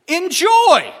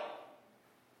enjoy.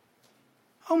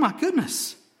 Oh my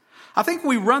goodness. I think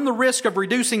we run the risk of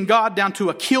reducing God down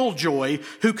to a killjoy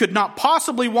who could not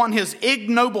possibly want his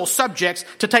ignoble subjects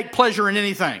to take pleasure in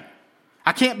anything.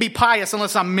 I can't be pious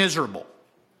unless I'm miserable.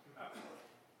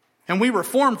 And we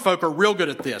Reformed folk are real good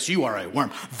at this. You are a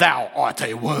worm. Thou art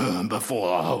a worm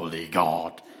before a holy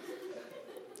God.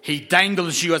 He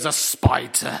dangles you as a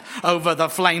spite over the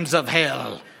flames of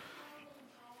hell.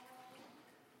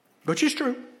 Which is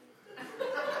true.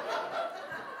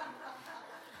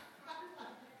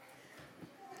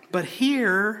 But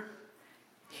here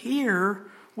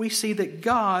we see that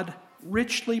God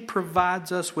richly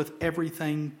provides us with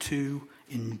everything to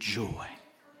enjoy.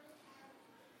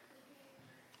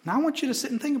 Now I want you to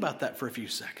sit and think about that for a few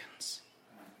seconds.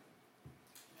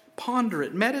 Ponder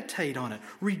it, meditate on it,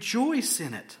 rejoice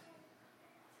in it.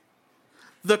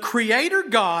 The Creator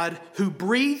God who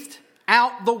breathed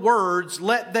out the words,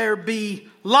 "Let there be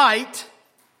light,"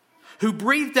 who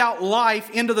breathed out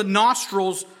life into the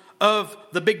nostrils of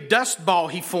the big dust ball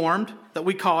he formed that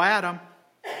we call Adam.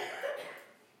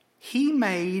 He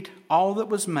made all that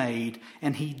was made,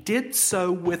 and he did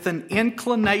so with an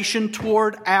inclination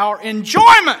toward our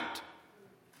enjoyment.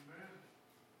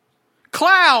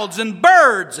 Clouds and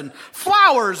birds and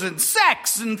flowers and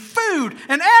sex and food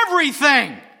and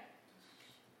everything.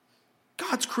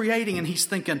 God's creating and he's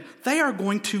thinking, they are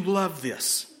going to love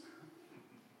this.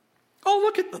 Oh,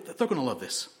 look at, they're going to love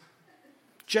this.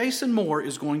 Jason Moore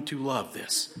is going to love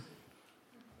this.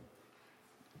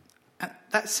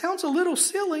 That sounds a little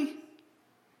silly,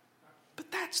 but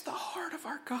that's the heart of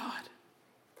our God.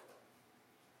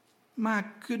 My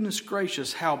goodness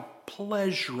gracious, how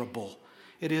pleasurable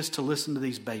it is to listen to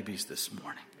these babies this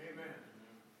morning.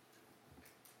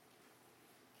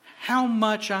 How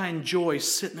much I enjoy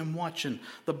sitting and watching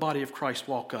the body of Christ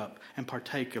walk up and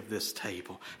partake of this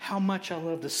table. How much I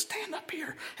love to stand up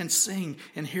here and sing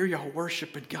and hear y'all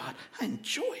worshiping God. I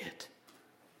enjoy it.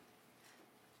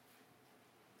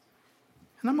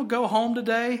 And I'm going to go home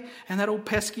today and that old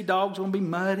pesky dog's going to be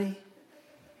muddy.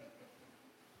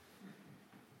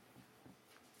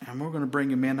 And we're going to bring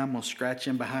him in. I'm going to scratch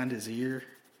him behind his ear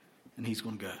and he's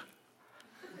going to go.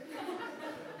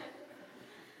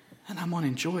 And I'm going to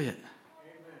enjoy it.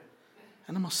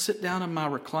 And I'm going to sit down in my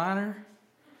recliner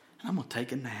and I'm going to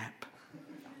take a nap.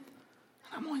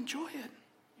 And I'm going to enjoy it.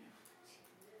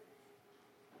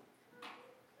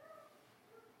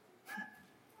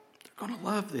 They're going to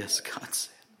love this, God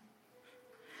said.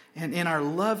 And in our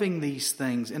loving these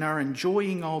things, in our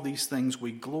enjoying all these things,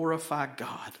 we glorify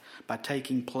God by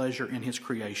taking pleasure in His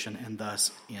creation and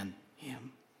thus in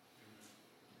Him.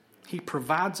 He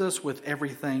provides us with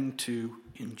everything to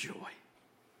enjoy.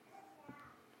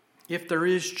 If there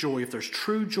is joy, if there's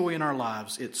true joy in our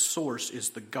lives, its source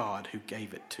is the God who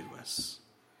gave it to us.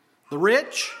 The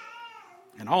rich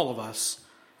and all of us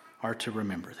are to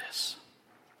remember this.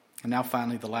 And now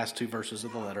finally, the last two verses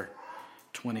of the letter,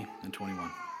 20 and 21.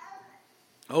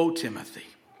 O Timothy,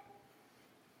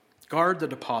 guard the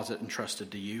deposit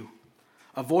entrusted to you.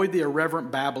 Avoid the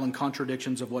irreverent babble and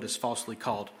contradictions of what is falsely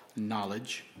called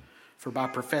knowledge. For by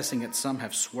professing it, some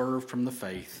have swerved from the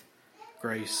faith.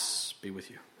 Grace be with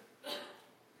you.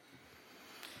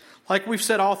 Like we've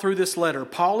said all through this letter,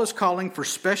 Paul is calling for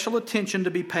special attention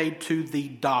to be paid to the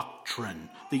doctrine,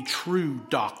 the true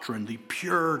doctrine, the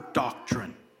pure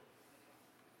doctrine.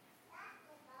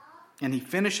 And he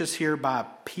finishes here by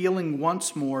appealing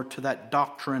once more to that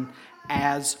doctrine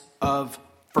as of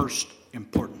first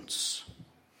importance.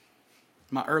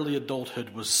 My early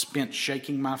adulthood was spent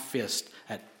shaking my fist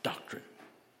at doctrine.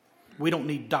 We don't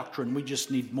need doctrine, we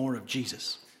just need more of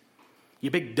Jesus.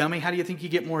 You big dummy, how do you think you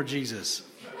get more of Jesus?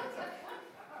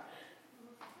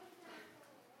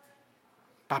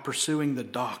 By pursuing the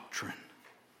doctrine.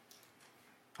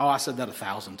 Oh, I said that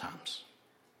 1,000 times.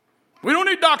 We don't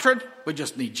need doctrine, we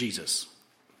just need Jesus.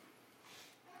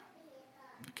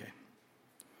 Okay.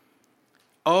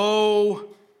 Oh,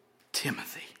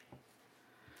 Timothy.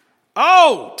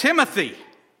 Oh, Timothy.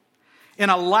 In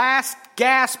a last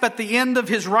gasp at the end of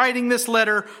his writing this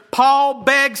letter, Paul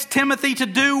begs Timothy to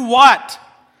do what?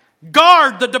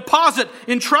 Guard the deposit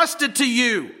entrusted to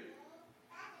you.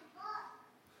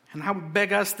 And I would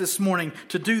beg us this morning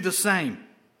to do the same.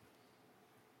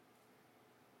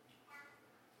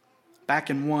 Back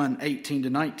in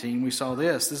 1:18-19, we saw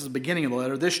this. This is the beginning of the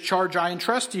letter. This charge I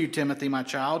entrust to you, Timothy, my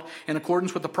child, in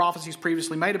accordance with the prophecies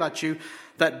previously made about you,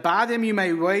 that by them you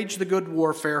may wage the good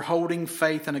warfare, holding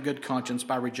faith and a good conscience.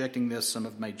 By rejecting this, some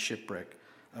have made shipwreck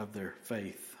of their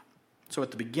faith. So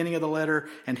at the beginning of the letter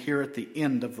and here at the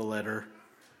end of the letter,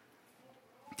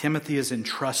 Timothy is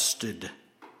entrusted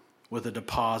with a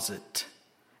deposit.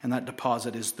 And that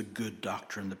deposit is the good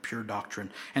doctrine, the pure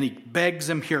doctrine. And he begs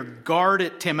him here, guard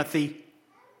it, Timothy.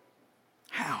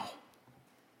 How?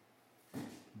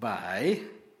 By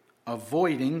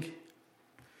avoiding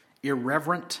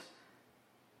irreverent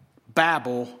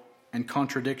babble and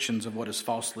contradictions of what is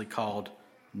falsely called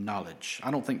knowledge.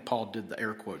 I don't think Paul did the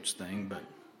air quotes thing, but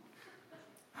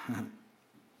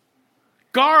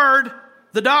guard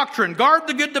the doctrine. Guard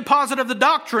the good deposit of the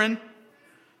doctrine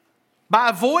by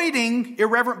avoiding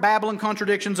irreverent babble and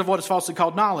contradictions of what is falsely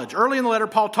called knowledge. Early in the letter,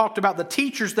 Paul talked about the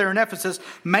teachers there in Ephesus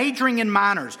majoring in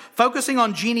minors, focusing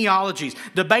on genealogies,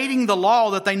 debating the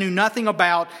law that they knew nothing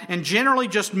about, and generally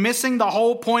just missing the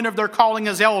whole point of their calling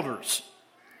as elders.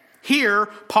 Here,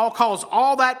 Paul calls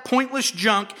all that pointless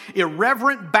junk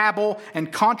irreverent babble and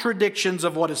contradictions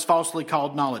of what is falsely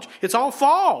called knowledge. It's all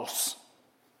false.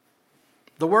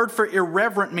 The word for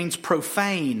irreverent means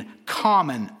profane,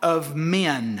 common, of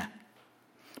men.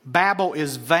 Babble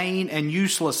is vain and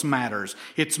useless matters.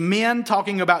 It's men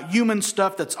talking about human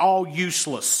stuff that's all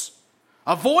useless.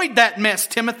 Avoid that mess,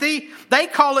 Timothy. They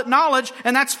call it knowledge,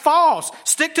 and that's false.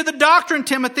 Stick to the doctrine,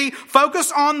 Timothy.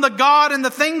 Focus on the God and the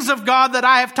things of God that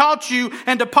I have taught you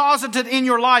and deposited in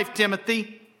your life,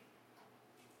 Timothy.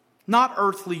 Not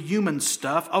earthly human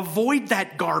stuff. Avoid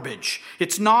that garbage.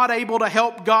 It's not able to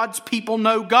help God's people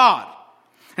know God.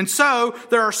 And so,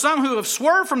 there are some who have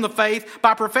swerved from the faith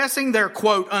by professing their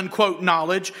quote-unquote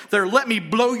knowledge. Their let me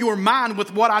blow your mind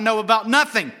with what I know about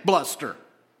nothing bluster.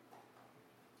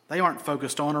 They aren't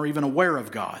focused on or even aware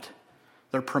of God.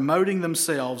 They're promoting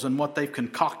themselves and what they've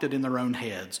concocted in their own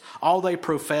heads. All they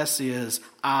profess is,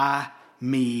 I,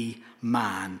 me,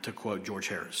 mine, to quote George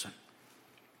Harrison.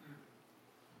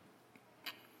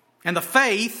 And the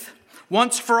faith,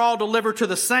 once for all delivered to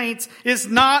the saints, is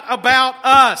not about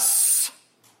us.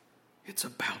 It's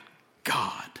about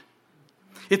God.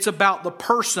 It's about the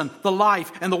person, the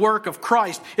life, and the work of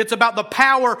Christ. It's about the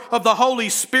power of the Holy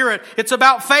Spirit. It's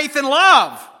about faith and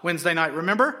love. Wednesday night,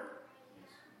 remember?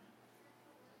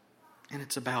 And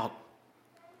it's about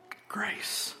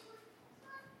grace,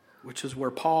 which is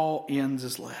where Paul ends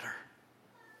his letter.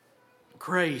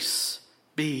 Grace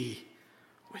be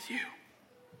with you.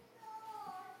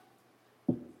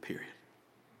 Period.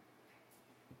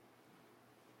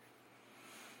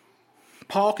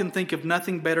 Paul can think of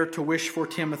nothing better to wish for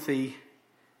Timothy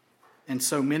and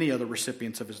so many other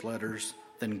recipients of his letters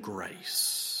than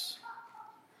grace.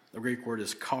 The Greek word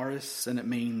is charis, and it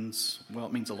means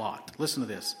a lot. Listen to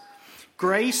this.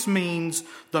 Grace means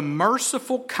the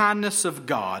merciful kindness of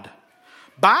God,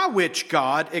 by which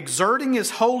God, exerting His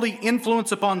holy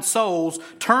influence upon souls,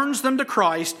 turns them to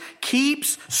Christ,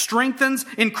 keeps, strengthens,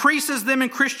 increases them in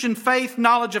Christian faith,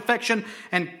 knowledge, affection,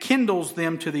 and kindles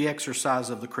them to the exercise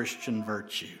of the Christian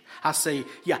virtue. I say,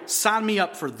 yeah, sign me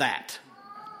up for that.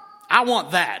 I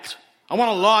want that. I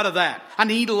want a lot of that. I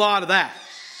need a lot of that.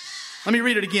 Let me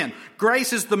read it again.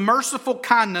 Grace is the merciful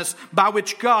kindness by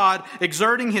which God,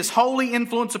 exerting His holy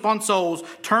influence upon souls,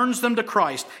 turns them to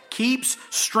Christ, keeps,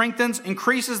 strengthens,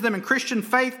 increases them in Christian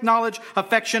faith, knowledge,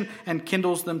 affection, and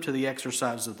kindles them to the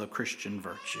exercise of the Christian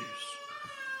virtues.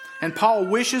 And Paul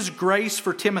wishes grace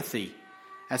for Timothy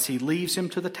as he leaves him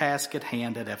to the task at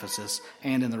hand at Ephesus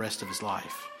and in the rest of his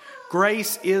life.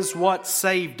 Grace is what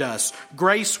saved us.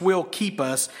 Grace will keep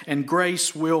us, and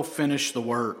grace will finish the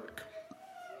work.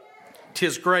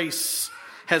 'Tis grace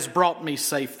has brought me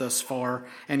safe thus far,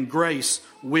 and grace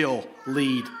will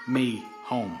lead me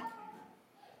home.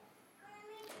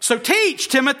 So teach,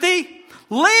 Timothy.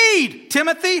 Lead,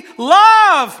 Timothy.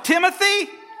 Love, Timothy.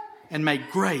 And may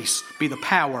grace be the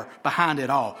power behind it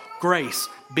all. Grace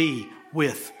be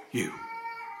with you.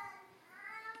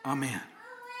 Amen.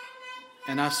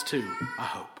 And us too, I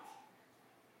hope.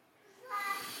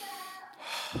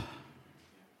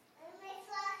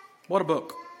 What a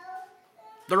book.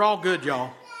 They're all good,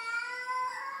 y'all.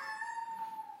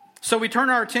 So we turn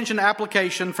our attention to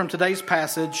application from today's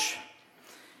passage.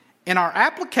 In our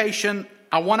application,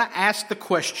 I want to ask the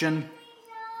question,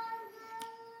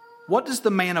 what does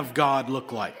the man of God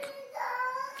look like?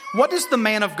 What does the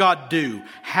man of God do?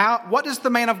 What does the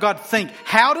man of God think?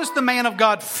 How does the man of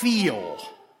God feel?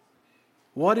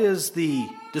 What is the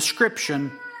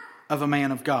description of a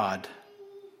man of God?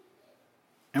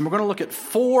 And we're going to look at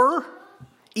 4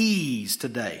 E's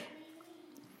today.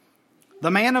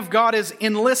 The man of God is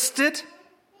enlisted.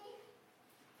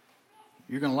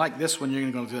 You're going to like this one. You're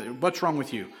going to go, what's wrong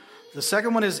with you? The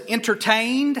second one is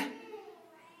entertained.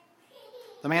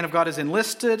 The man of God is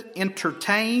enlisted,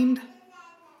 entertained.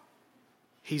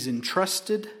 He's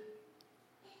entrusted.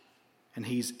 And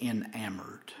he's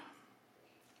enamored.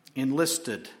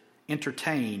 Enlisted,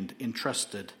 entertained,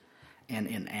 entrusted, and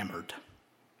enamored.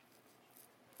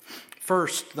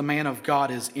 First, the man of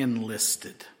God is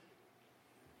enlisted.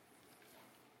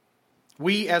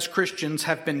 We as Christians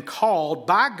have been called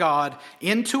by God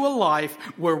into a life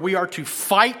where we are to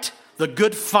fight the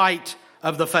good fight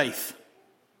of the faith.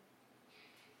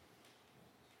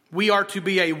 We are to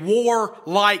be a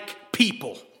warlike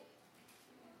people.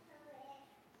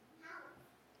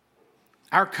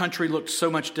 Our country looked so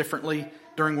much differently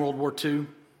during World War II.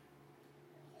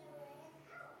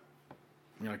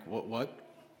 You're like, what?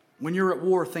 When you're at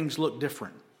war, things look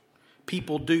different.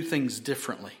 People do things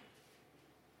differently.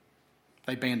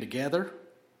 They band together.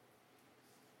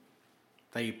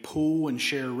 They pool and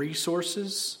share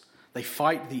resources. They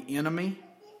fight the enemy.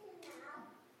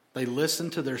 They listen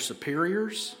to their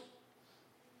superiors.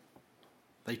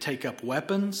 They take up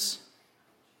weapons.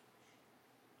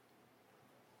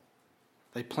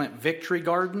 They plant victory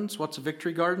gardens. What's a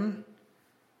victory garden?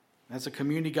 As a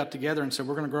community got together and said,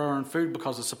 we're going to grow our own food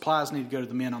because the supplies need to go to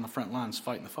the men on the front lines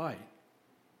fighting the fight.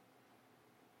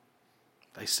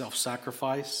 They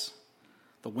self-sacrifice.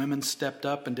 The women stepped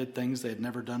up and did things they had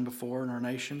never done before in our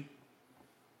nation.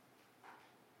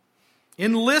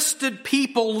 Enlisted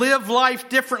people live life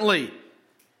differently.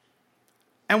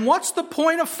 And what's the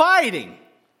point of fighting?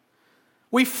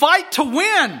 We fight to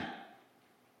win.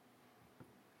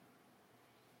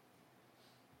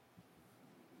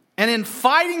 And in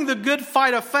fighting the good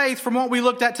fight of faith, from what we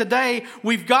looked at today,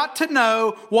 we've got to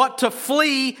know what to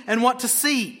flee and what to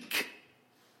seek.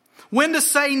 When to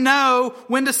say no,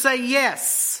 when to say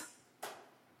yes.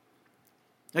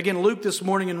 Again, Luke this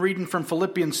morning in reading from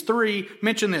Philippians 3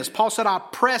 mentioned this. Paul said, I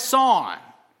press on.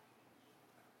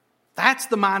 That's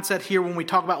the mindset here when we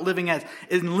talk about living as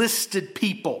enlisted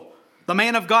people. The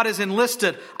man of God is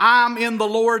enlisted. I'm in the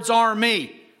Lord's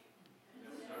army.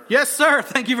 Yes, sir.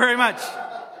 Thank you very much.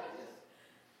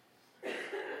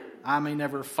 I may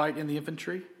never fight in the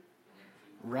infantry,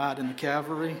 ride in the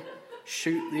cavalry,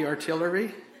 shoot the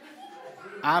artillery.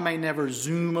 I may never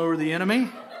zoom over the enemy,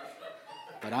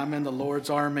 but I'm in the Lord's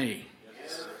army.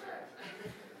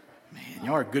 Man,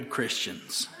 y'all are good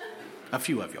Christians. A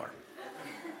few of you are.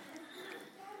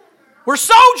 We're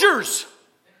soldiers.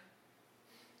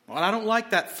 Well, I don't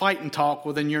like that fight and talk.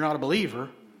 Well, then you're not a believer.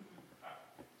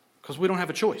 Because we don't have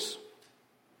a choice.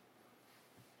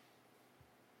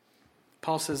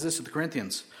 Paul says this to the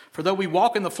Corinthians. For though we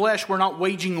walk in the flesh, we're not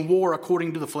waging war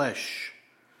according to the flesh.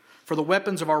 For the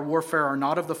weapons of our warfare are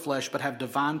not of the flesh, but have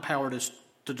divine power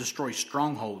to destroy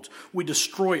strongholds. We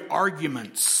destroy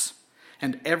arguments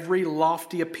and every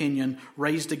lofty opinion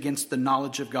raised against the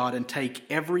knowledge of God, and take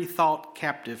every thought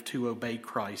captive to obey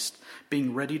Christ,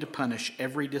 being ready to punish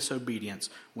every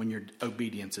disobedience when your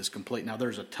obedience is complete. Now,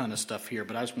 there's a ton of stuff here,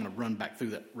 but I just want to run back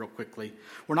through that real quickly.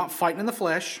 We're not fighting in the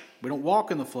flesh. We don't walk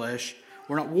in the flesh.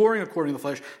 We're not warring according to the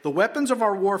flesh. The weapons of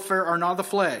our warfare are not the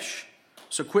flesh.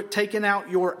 So quit taking out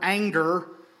your anger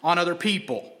on other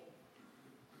people.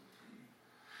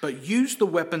 But use the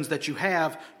weapons that you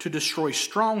have to destroy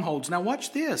strongholds. Now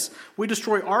watch this. We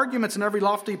destroy arguments and every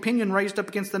lofty opinion raised up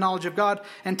against the knowledge of God,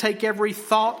 and take every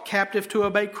thought captive to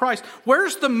obey Christ.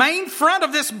 Where's the main front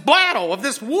of this battle, of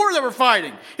this war that we're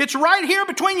fighting? It's right here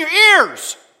between your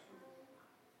ears.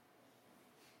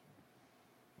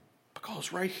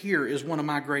 Because right here is one of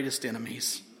my greatest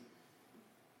enemies.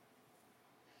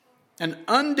 An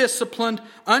undisciplined,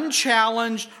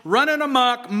 unchallenged, running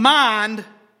amok mind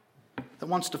that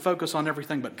wants to focus on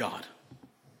everything but God.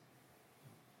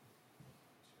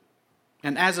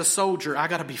 And as a soldier, I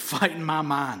got to be fighting my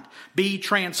mind. Be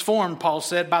transformed, Paul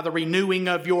said, by the renewing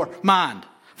of your mind.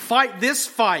 Fight this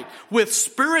fight with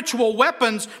spiritual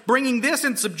weapons, bringing this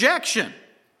in subjection.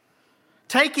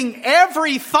 Taking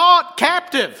every thought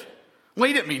captive. Well,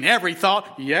 he didn't mean every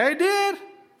thought. Yeah, he did.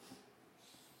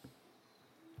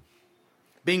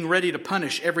 Being ready to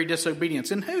punish every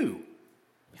disobedience. In who?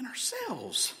 In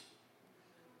ourselves.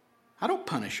 I don't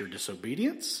punish your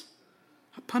disobedience.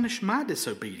 I punish my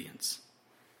disobedience.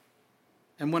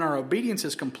 And when our obedience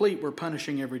is complete, we're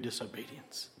punishing every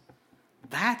disobedience.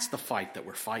 That's the fight that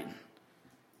we're fighting.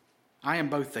 I am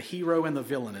both the hero and the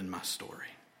villain in my story.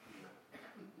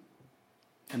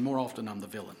 And more often I'm the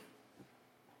villain.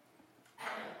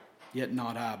 Yet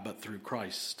not I, but through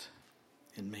Christ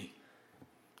in me.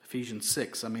 Ephesians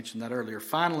 6, I mentioned that earlier.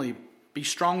 Finally, be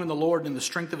strong in the Lord and in the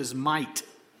strength of His might.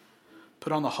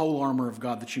 Put on the whole armor of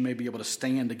God that you may be able to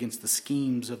stand against the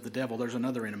schemes of the devil. There's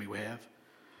another enemy we have.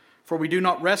 For we do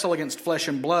not wrestle against flesh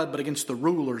and blood, but against the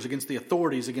rulers, against the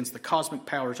authorities, against the cosmic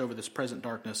powers over this present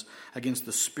darkness, against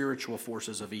the spiritual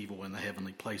forces of evil in the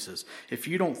heavenly places. If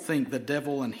you don't think the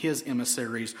devil and his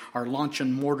emissaries are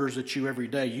launching mortars at you every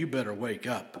day, you better wake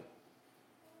up.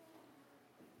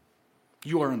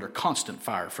 You are under constant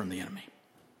fire from the enemy.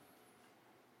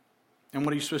 And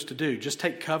what are you supposed to do? Just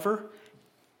take cover?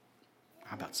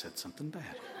 I about said something bad.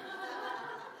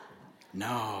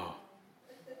 No.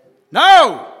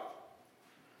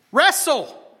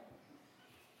 Wrestle.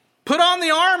 Put on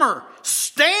the armor.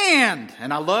 Stand.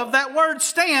 And I love that word,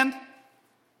 stand.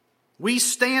 We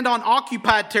stand on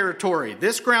occupied territory.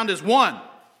 This ground is won.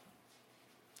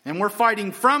 And we're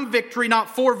fighting from victory,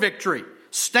 not for victory.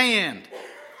 Stand.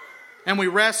 And we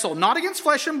wrestle, not against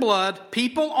flesh and blood.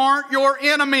 People aren't your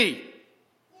enemy.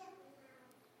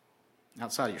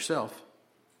 Outside of yourself.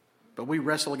 But we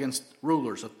wrestle against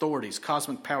rulers, authorities,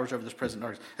 cosmic powers over this present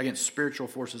darkness, against spiritual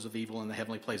forces of evil in the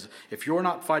heavenly places. If you're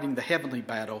not fighting the heavenly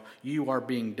battle, you are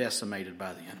being decimated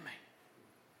by the enemy.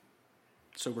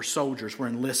 So we're soldiers. We're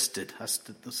enlisted. I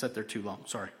sat there too long.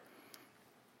 Sorry.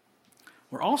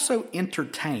 We're also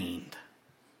entertained.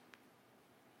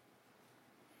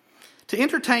 To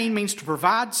entertain means to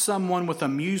provide someone with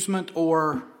amusement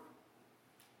or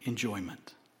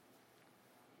enjoyment.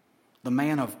 The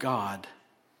man of God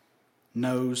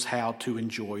knows how to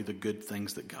enjoy the good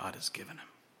things that God has given him.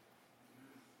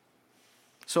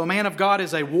 So a man of God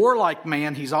is a warlike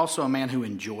man. He's also a man who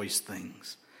enjoys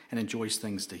things and enjoys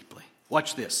things deeply.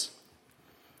 Watch this.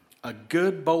 A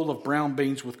good bowl of brown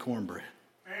beans with cornbread.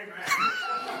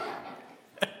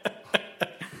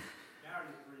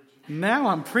 Now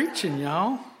I'm preaching,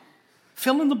 y'all.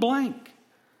 Fill in the blank.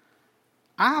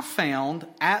 I found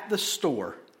at the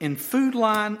store in Food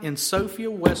Line in Sophia,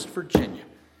 West Virginia,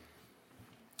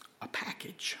 a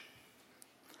package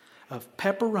of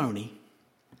pepperoni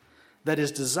that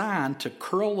is designed to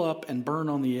curl up and burn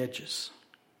on the edges.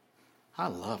 I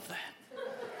love that.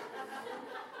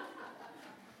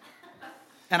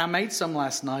 And I made some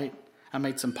last night. I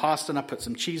made some pasta and I put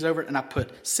some cheese over it and I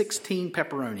put 16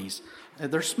 pepperonis.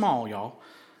 They're small, y'all.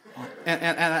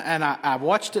 And I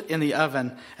watched it in the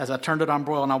oven as I turned it on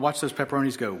broil, and I watched those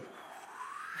pepperonis go.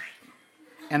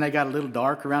 And they got a little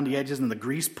dark around the edges and the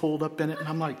grease pulled up in it. And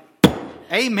I'm like,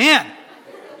 amen.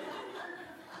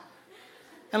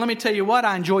 And let me tell you what,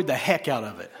 I enjoyed the heck out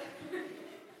of it.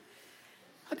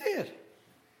 I did.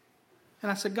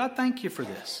 And I said, God, thank you for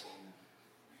this.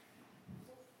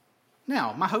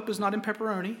 Now, my hope is not in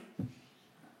pepperoni.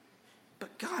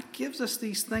 But God gives us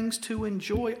these things to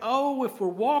enjoy. Oh, if we're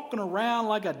walking around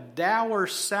like a dour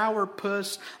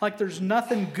sourpuss, like there's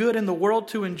nothing good in the world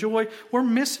to enjoy, we're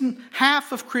missing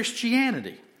half of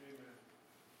Christianity.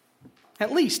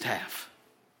 At least half.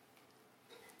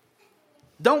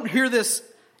 Don't hear this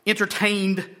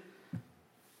entertained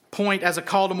point as a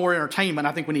call to more entertainment.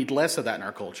 I think we need less of that in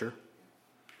our culture.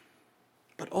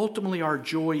 But ultimately our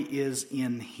joy is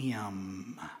in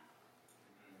Him.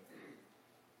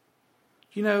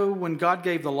 You know, when God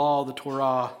gave the law, the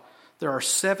Torah, there are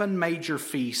 7 major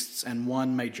feasts and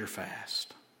 1 major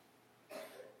fast.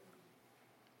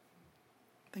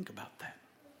 Think about that.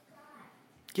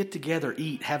 Get together,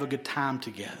 eat, have a good time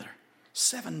together.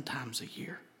 7 times a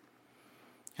year.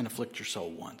 And afflict your soul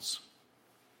once.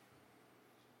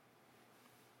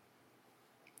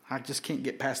 I just can't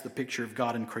get past the picture of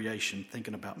God in creation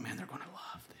thinking about, man, they're going to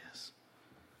love this.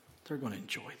 They're going to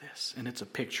enjoy this. And it's a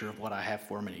picture of what I have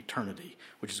for them in eternity,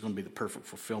 which is going to be the perfect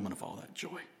fulfillment of all that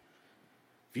joy.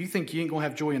 If you think you ain't going to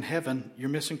have joy in heaven, you're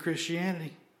missing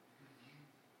Christianity.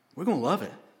 We're going to love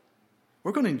it.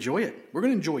 We're going to enjoy it. We're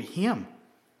going to enjoy Him.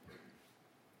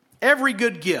 Every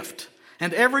good gift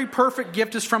and every perfect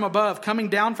gift is from above, coming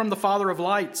down from the Father of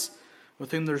lights,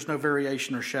 with whom there's no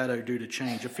variation or shadow due to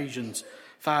change. Ephesians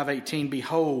 5:18,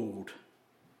 behold.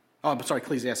 Oh, I'm sorry,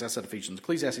 Ecclesiastes, I said Ephesians.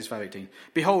 Ecclesiastes 5:18.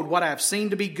 Behold, what I have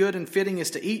seen to be good and fitting is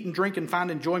to eat and drink and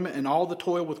find enjoyment in all the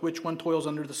toil with which one toils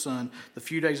under the sun, the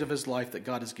few days of his life that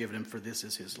God has given him, for this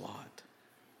is his lot.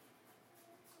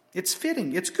 It's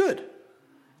fitting, it's good.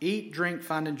 Eat, drink,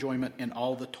 find enjoyment in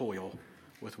all the toil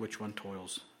with which one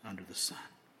toils under the sun.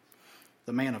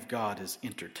 The man of God is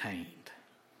entertained.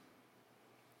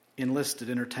 Enlisted,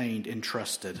 entertained,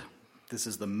 entrusted. This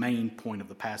is the main point of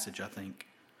the passage, I think.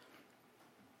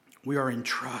 We are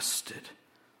entrusted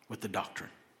with the doctrine.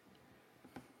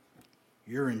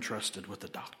 You're entrusted with the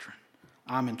doctrine.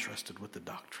 I'm entrusted with the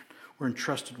doctrine. We're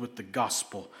entrusted with the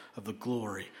gospel of the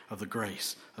glory of the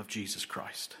grace of Jesus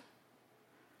Christ.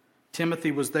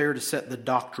 Timothy was there to set the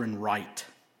doctrine right.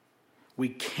 We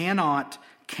cannot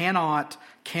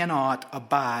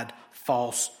abide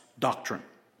false doctrine.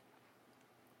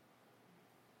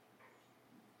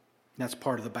 That's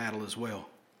part of the battle as well.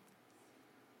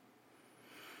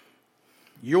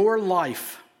 Your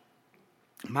life,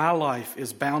 my life,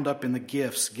 is bound up in the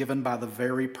gifts given by the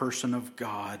very person of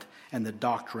God, and the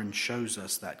doctrine shows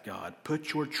us that God.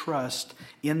 Put your trust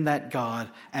in that God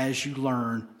as you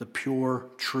learn the pure,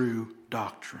 true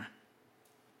doctrine.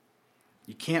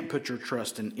 You can't put your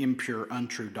trust in impure,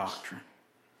 untrue doctrine.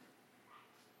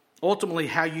 Ultimately,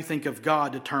 how you think of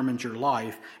God determines your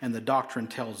life, and the doctrine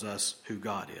tells us who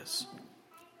God is.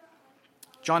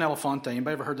 John Elefante,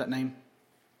 anybody ever heard that name?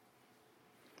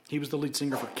 He was the lead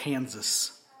singer for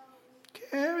Kansas.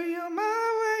 Carry on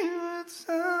my wayward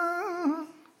son.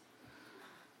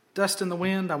 Dust in the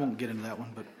Wind, I won't get into that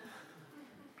one, but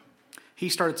he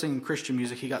started singing Christian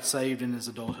music. He got saved in his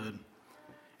adulthood.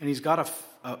 And he's got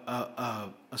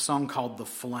a song called The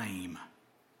Flame.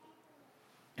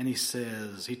 And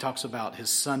he talks about his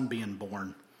son being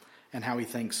born and how he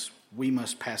thinks we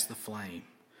must pass the flame.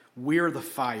 We're the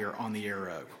fire on the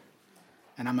arrow.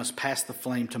 And I must pass the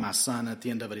flame to my son. At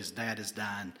the end of it, his dad is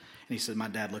dying. And he said, my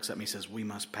dad looks at me and says, we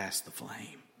must pass the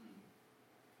flame.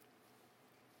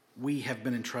 We have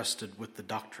been entrusted with the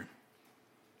doctrine,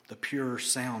 the pure,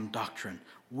 sound doctrine.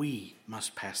 We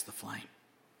must pass the flame.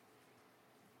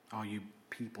 All you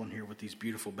people in here with these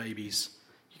beautiful babies,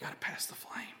 you got to pass the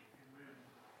flame.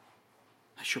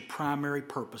 That's your primary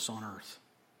purpose on earth,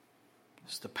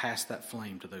 is to pass that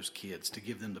flame to those kids, to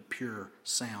give them the pure,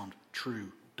 sound,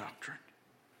 true doctrine.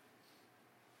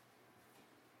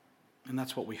 And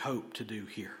that's what we hope to do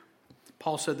here.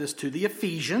 Paul said this to the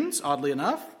Ephesians, oddly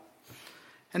enough.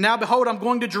 And now behold, I'm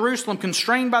going to Jerusalem,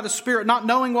 constrained by the Spirit, not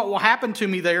knowing what will happen to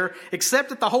me there, except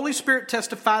that the Holy Spirit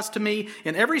testifies to me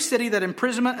in every city that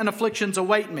imprisonment and afflictions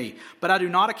await me. But I do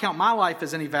not account my life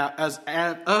as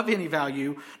of any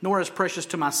value, nor as precious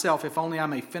to myself, if only I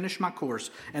may finish my course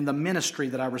and the ministry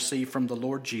that I receive from the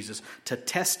Lord Jesus, to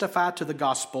testify to the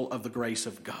gospel of the grace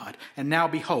of God. And now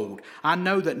behold, I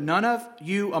know that none of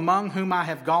you among whom I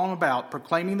have gone about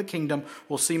proclaiming the kingdom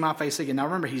will see my face again. Now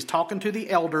remember, he's talking to the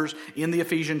elders in the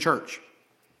Ephesian church.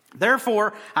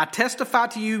 Therefore, I testify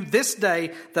to you this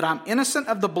day that I'm innocent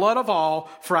of the blood of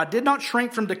all, for I did not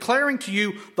shrink from declaring to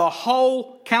you the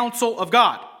whole counsel of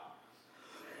God.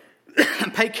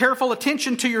 Pay careful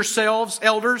attention to yourselves,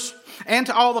 elders, and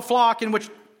to all the flock in which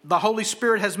the Holy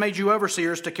Spirit has made you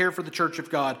overseers to care for the church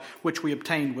of God, which he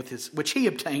obtained with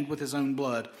his own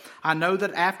blood. I know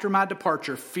that after my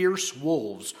departure, fierce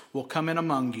wolves will come in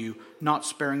among you, not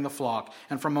sparing the flock.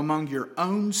 And from among your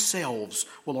own selves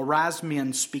will arise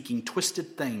men speaking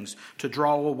twisted things to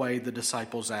draw away the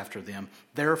disciples after them.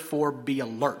 Therefore be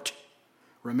alert,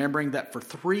 remembering that for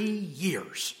 3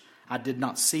 years I did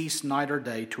not cease night or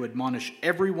day to admonish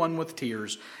everyone with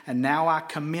tears. And now I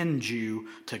commend you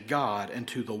to God and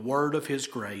to the word of his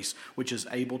grace, which is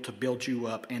able to build you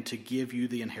up and to give you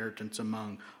the inheritance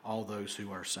among all those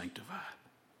who are sanctified.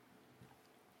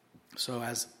 So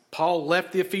as Paul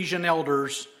left the Ephesian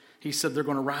elders, he said, they're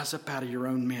going to rise up out of your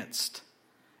own midst.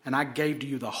 And I gave to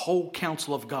you the whole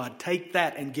counsel of God. Take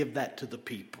that and give that to the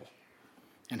people.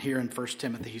 And here in 1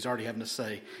 Timothy, he's already having to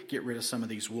say, get rid of some of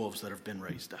these wolves that have been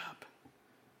raised up.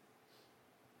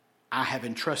 I have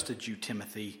entrusted you,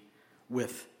 Timothy,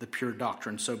 with the pure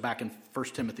doctrine. So back in 1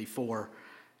 Timothy 4,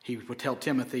 he would tell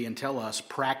Timothy and tell us,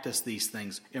 practice these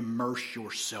things. Immerse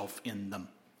yourself in them,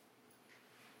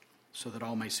 so that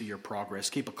all may see your progress.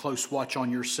 Keep a close watch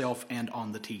on yourself and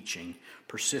on the teaching.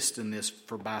 Persist in this,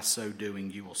 for by so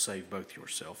doing you will save both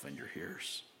yourself and your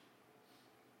hearers.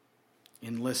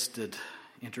 Enlisted,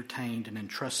 entertained, and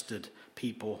entrusted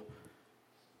people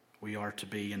we are to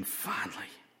be. And finally,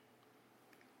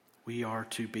 we are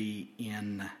to be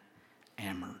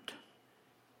enamored.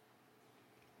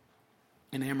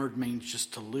 Enamored means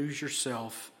just to lose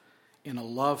yourself in a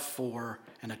love for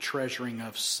and a treasuring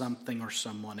of something or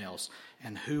someone else.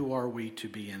 And who are we to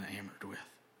be enamored with?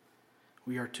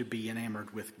 We are to be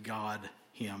enamored with God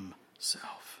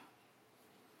himself.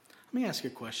 Let me ask you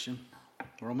a question.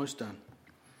 We're almost done.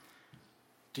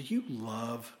 Do you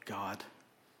love God?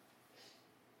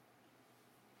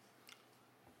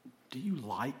 Do you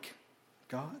like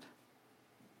God?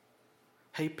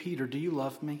 Hey, Peter, do you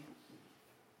love me?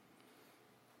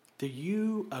 Do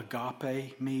you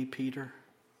agape me, Peter?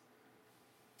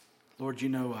 Lord, you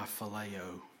know I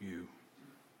phileo you.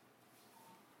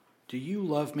 Do you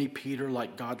love me, Peter,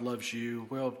 like God loves you?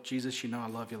 Well, Jesus, you know I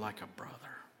love you like a brother.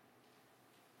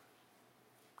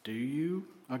 Do you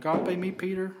agape me,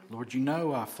 Peter? Lord, you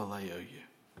know I phileo you.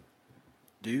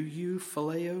 Do you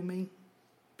phileo me,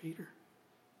 Peter?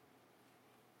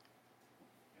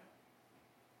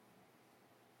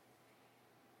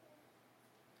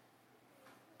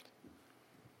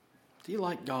 Do you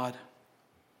like God?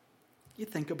 You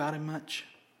think about him much?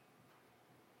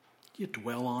 You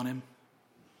dwell on him?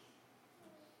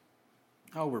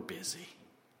 Oh, we're busy.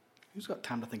 Who's got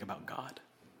time to think about God?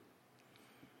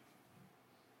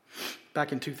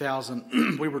 Back in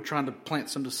 2000, we were trying to plant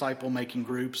some disciple-making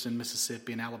groups in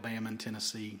Mississippi and Alabama and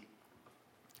Tennessee.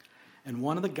 And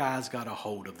one of the guys got a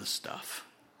hold of the stuff.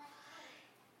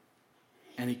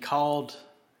 And he called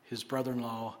his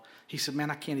brother-in-law. He said, man,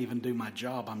 I can't even do my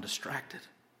job. I'm distracted.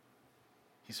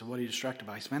 He said, what are you distracted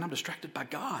by? He said, man, I'm distracted by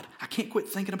God. I can't quit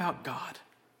thinking about God.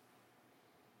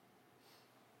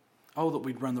 Oh, that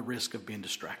we'd run the risk of being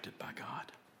distracted by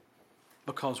God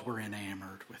because we're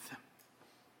enamored with him.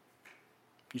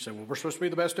 You say, well, we're supposed to be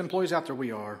the best employees out there.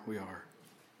 We are.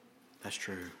 That's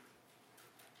true.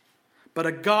 But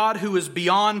a God who is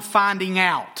beyond finding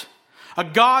out. A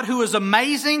God who is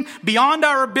amazing beyond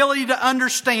our ability to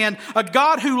understand. A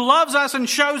God who loves us and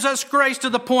shows us grace to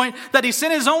the point that he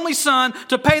sent his only son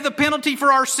to pay the penalty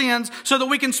for our sins so that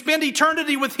we can spend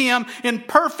eternity with him in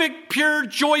perfect, pure,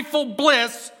 joyful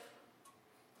bliss.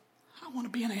 I want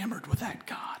to be enamored with that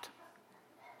God.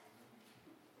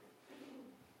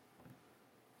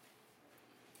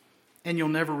 And you'll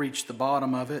never reach the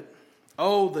bottom of it.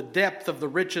 Oh, the depth of the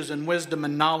riches and wisdom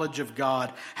and knowledge of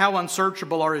God. How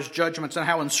unsearchable are his judgments and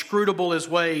how inscrutable his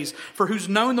ways. For who's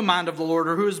known the mind of the Lord,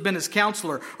 or who has been his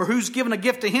counselor, or who's given a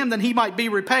gift to him that he might be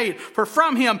repaid? For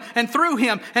from him and through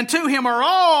him and to him are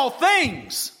all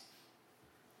things.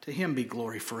 To him be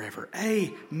glory forever.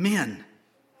 Amen.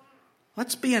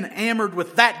 Let's be enamored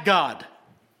with that God.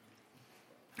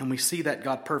 And we see that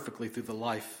God perfectly through the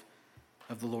life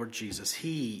of the Lord Jesus.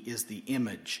 He is the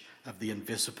image of the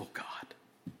invisible God,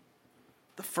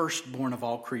 the firstborn of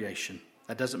all creation.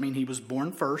 That doesn't mean he was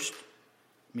born first.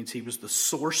 It means he was the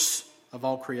source of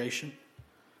all creation.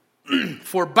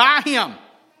 For by him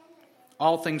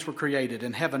all things were created,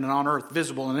 in heaven and on earth,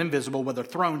 visible and invisible, whether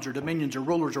thrones or dominions or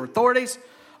rulers or authorities.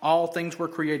 All things were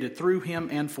created through him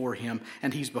and for him.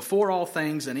 And he's before all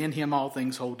things, and in him all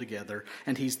things hold together.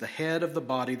 And he's the head of the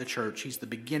body, the church. He's the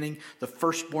beginning, the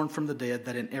firstborn from the dead,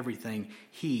 that in everything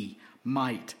he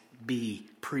might be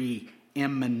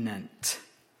preeminent.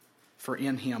 For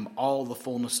in him all the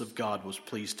fullness of God was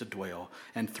pleased to dwell.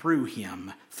 And through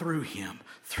him,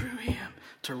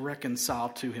 to reconcile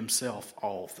to himself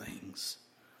all things,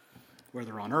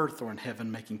 whether on earth or in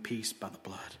heaven, making peace by the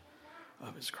blood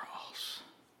of his cross.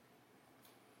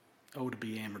 Oh, to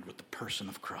be enamored with the person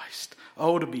of Christ.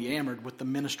 Oh, to be enamored with the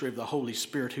ministry of the Holy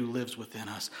Spirit who lives within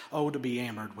us. Oh, to be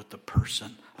enamored with the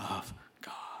person of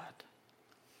God.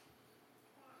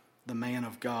 The man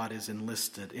of God is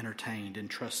enlisted, entertained,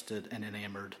 entrusted, and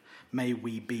enamored. May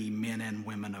we be men and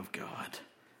women of God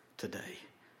today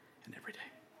and every day.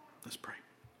 Let's pray.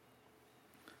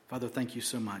 Father, thank you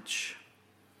so much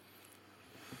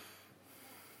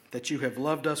that you have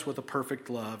loved us with a perfect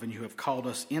love, and you have called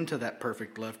us into that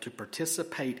perfect love to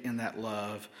participate in that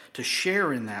love, to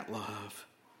share in that love,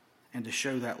 and to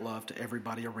show that love to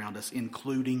everybody around us,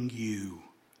 including you.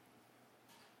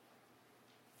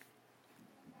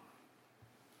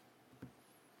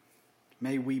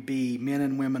 May we be men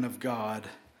and women of God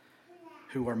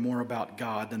who are more about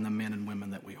God than the men and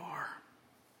women that we are.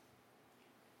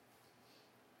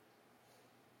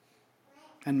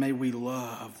 And may we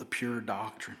love the pure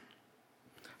doctrine,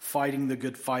 fighting the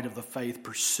good fight of the faith,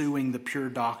 pursuing the pure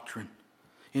doctrine,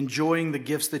 enjoying the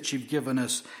gifts that you've given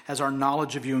us as our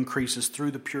knowledge of you increases through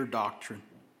the pure doctrine.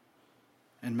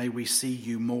 And may we see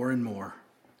you more and more,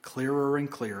 clearer and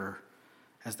clearer,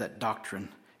 as that doctrine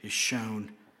is shown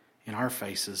in our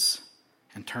faces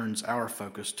and turns our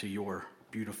focus to your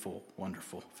beautiful,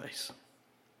 wonderful face.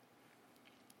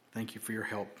 Thank you for your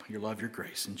help, your love, your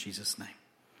grace. In Jesus' name,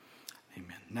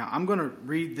 amen. Now, I'm going to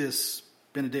read this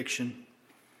benediction,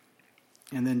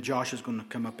 and then Josh is going to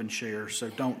come up and share, so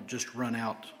don't just run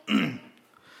out.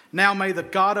 Now may the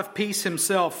God of peace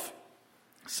himself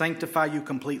sanctify you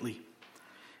completely,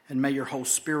 and may your whole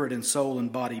spirit and soul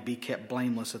and body be kept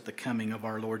blameless at the coming of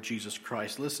our Lord Jesus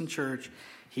Christ. Listen, church,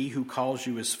 he who calls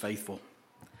you is faithful.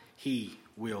 He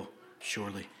will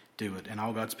surely do it. And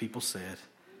all God's people said,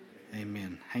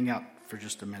 amen. Hang out for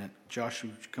just a minute. Josh,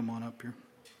 would you come on up here?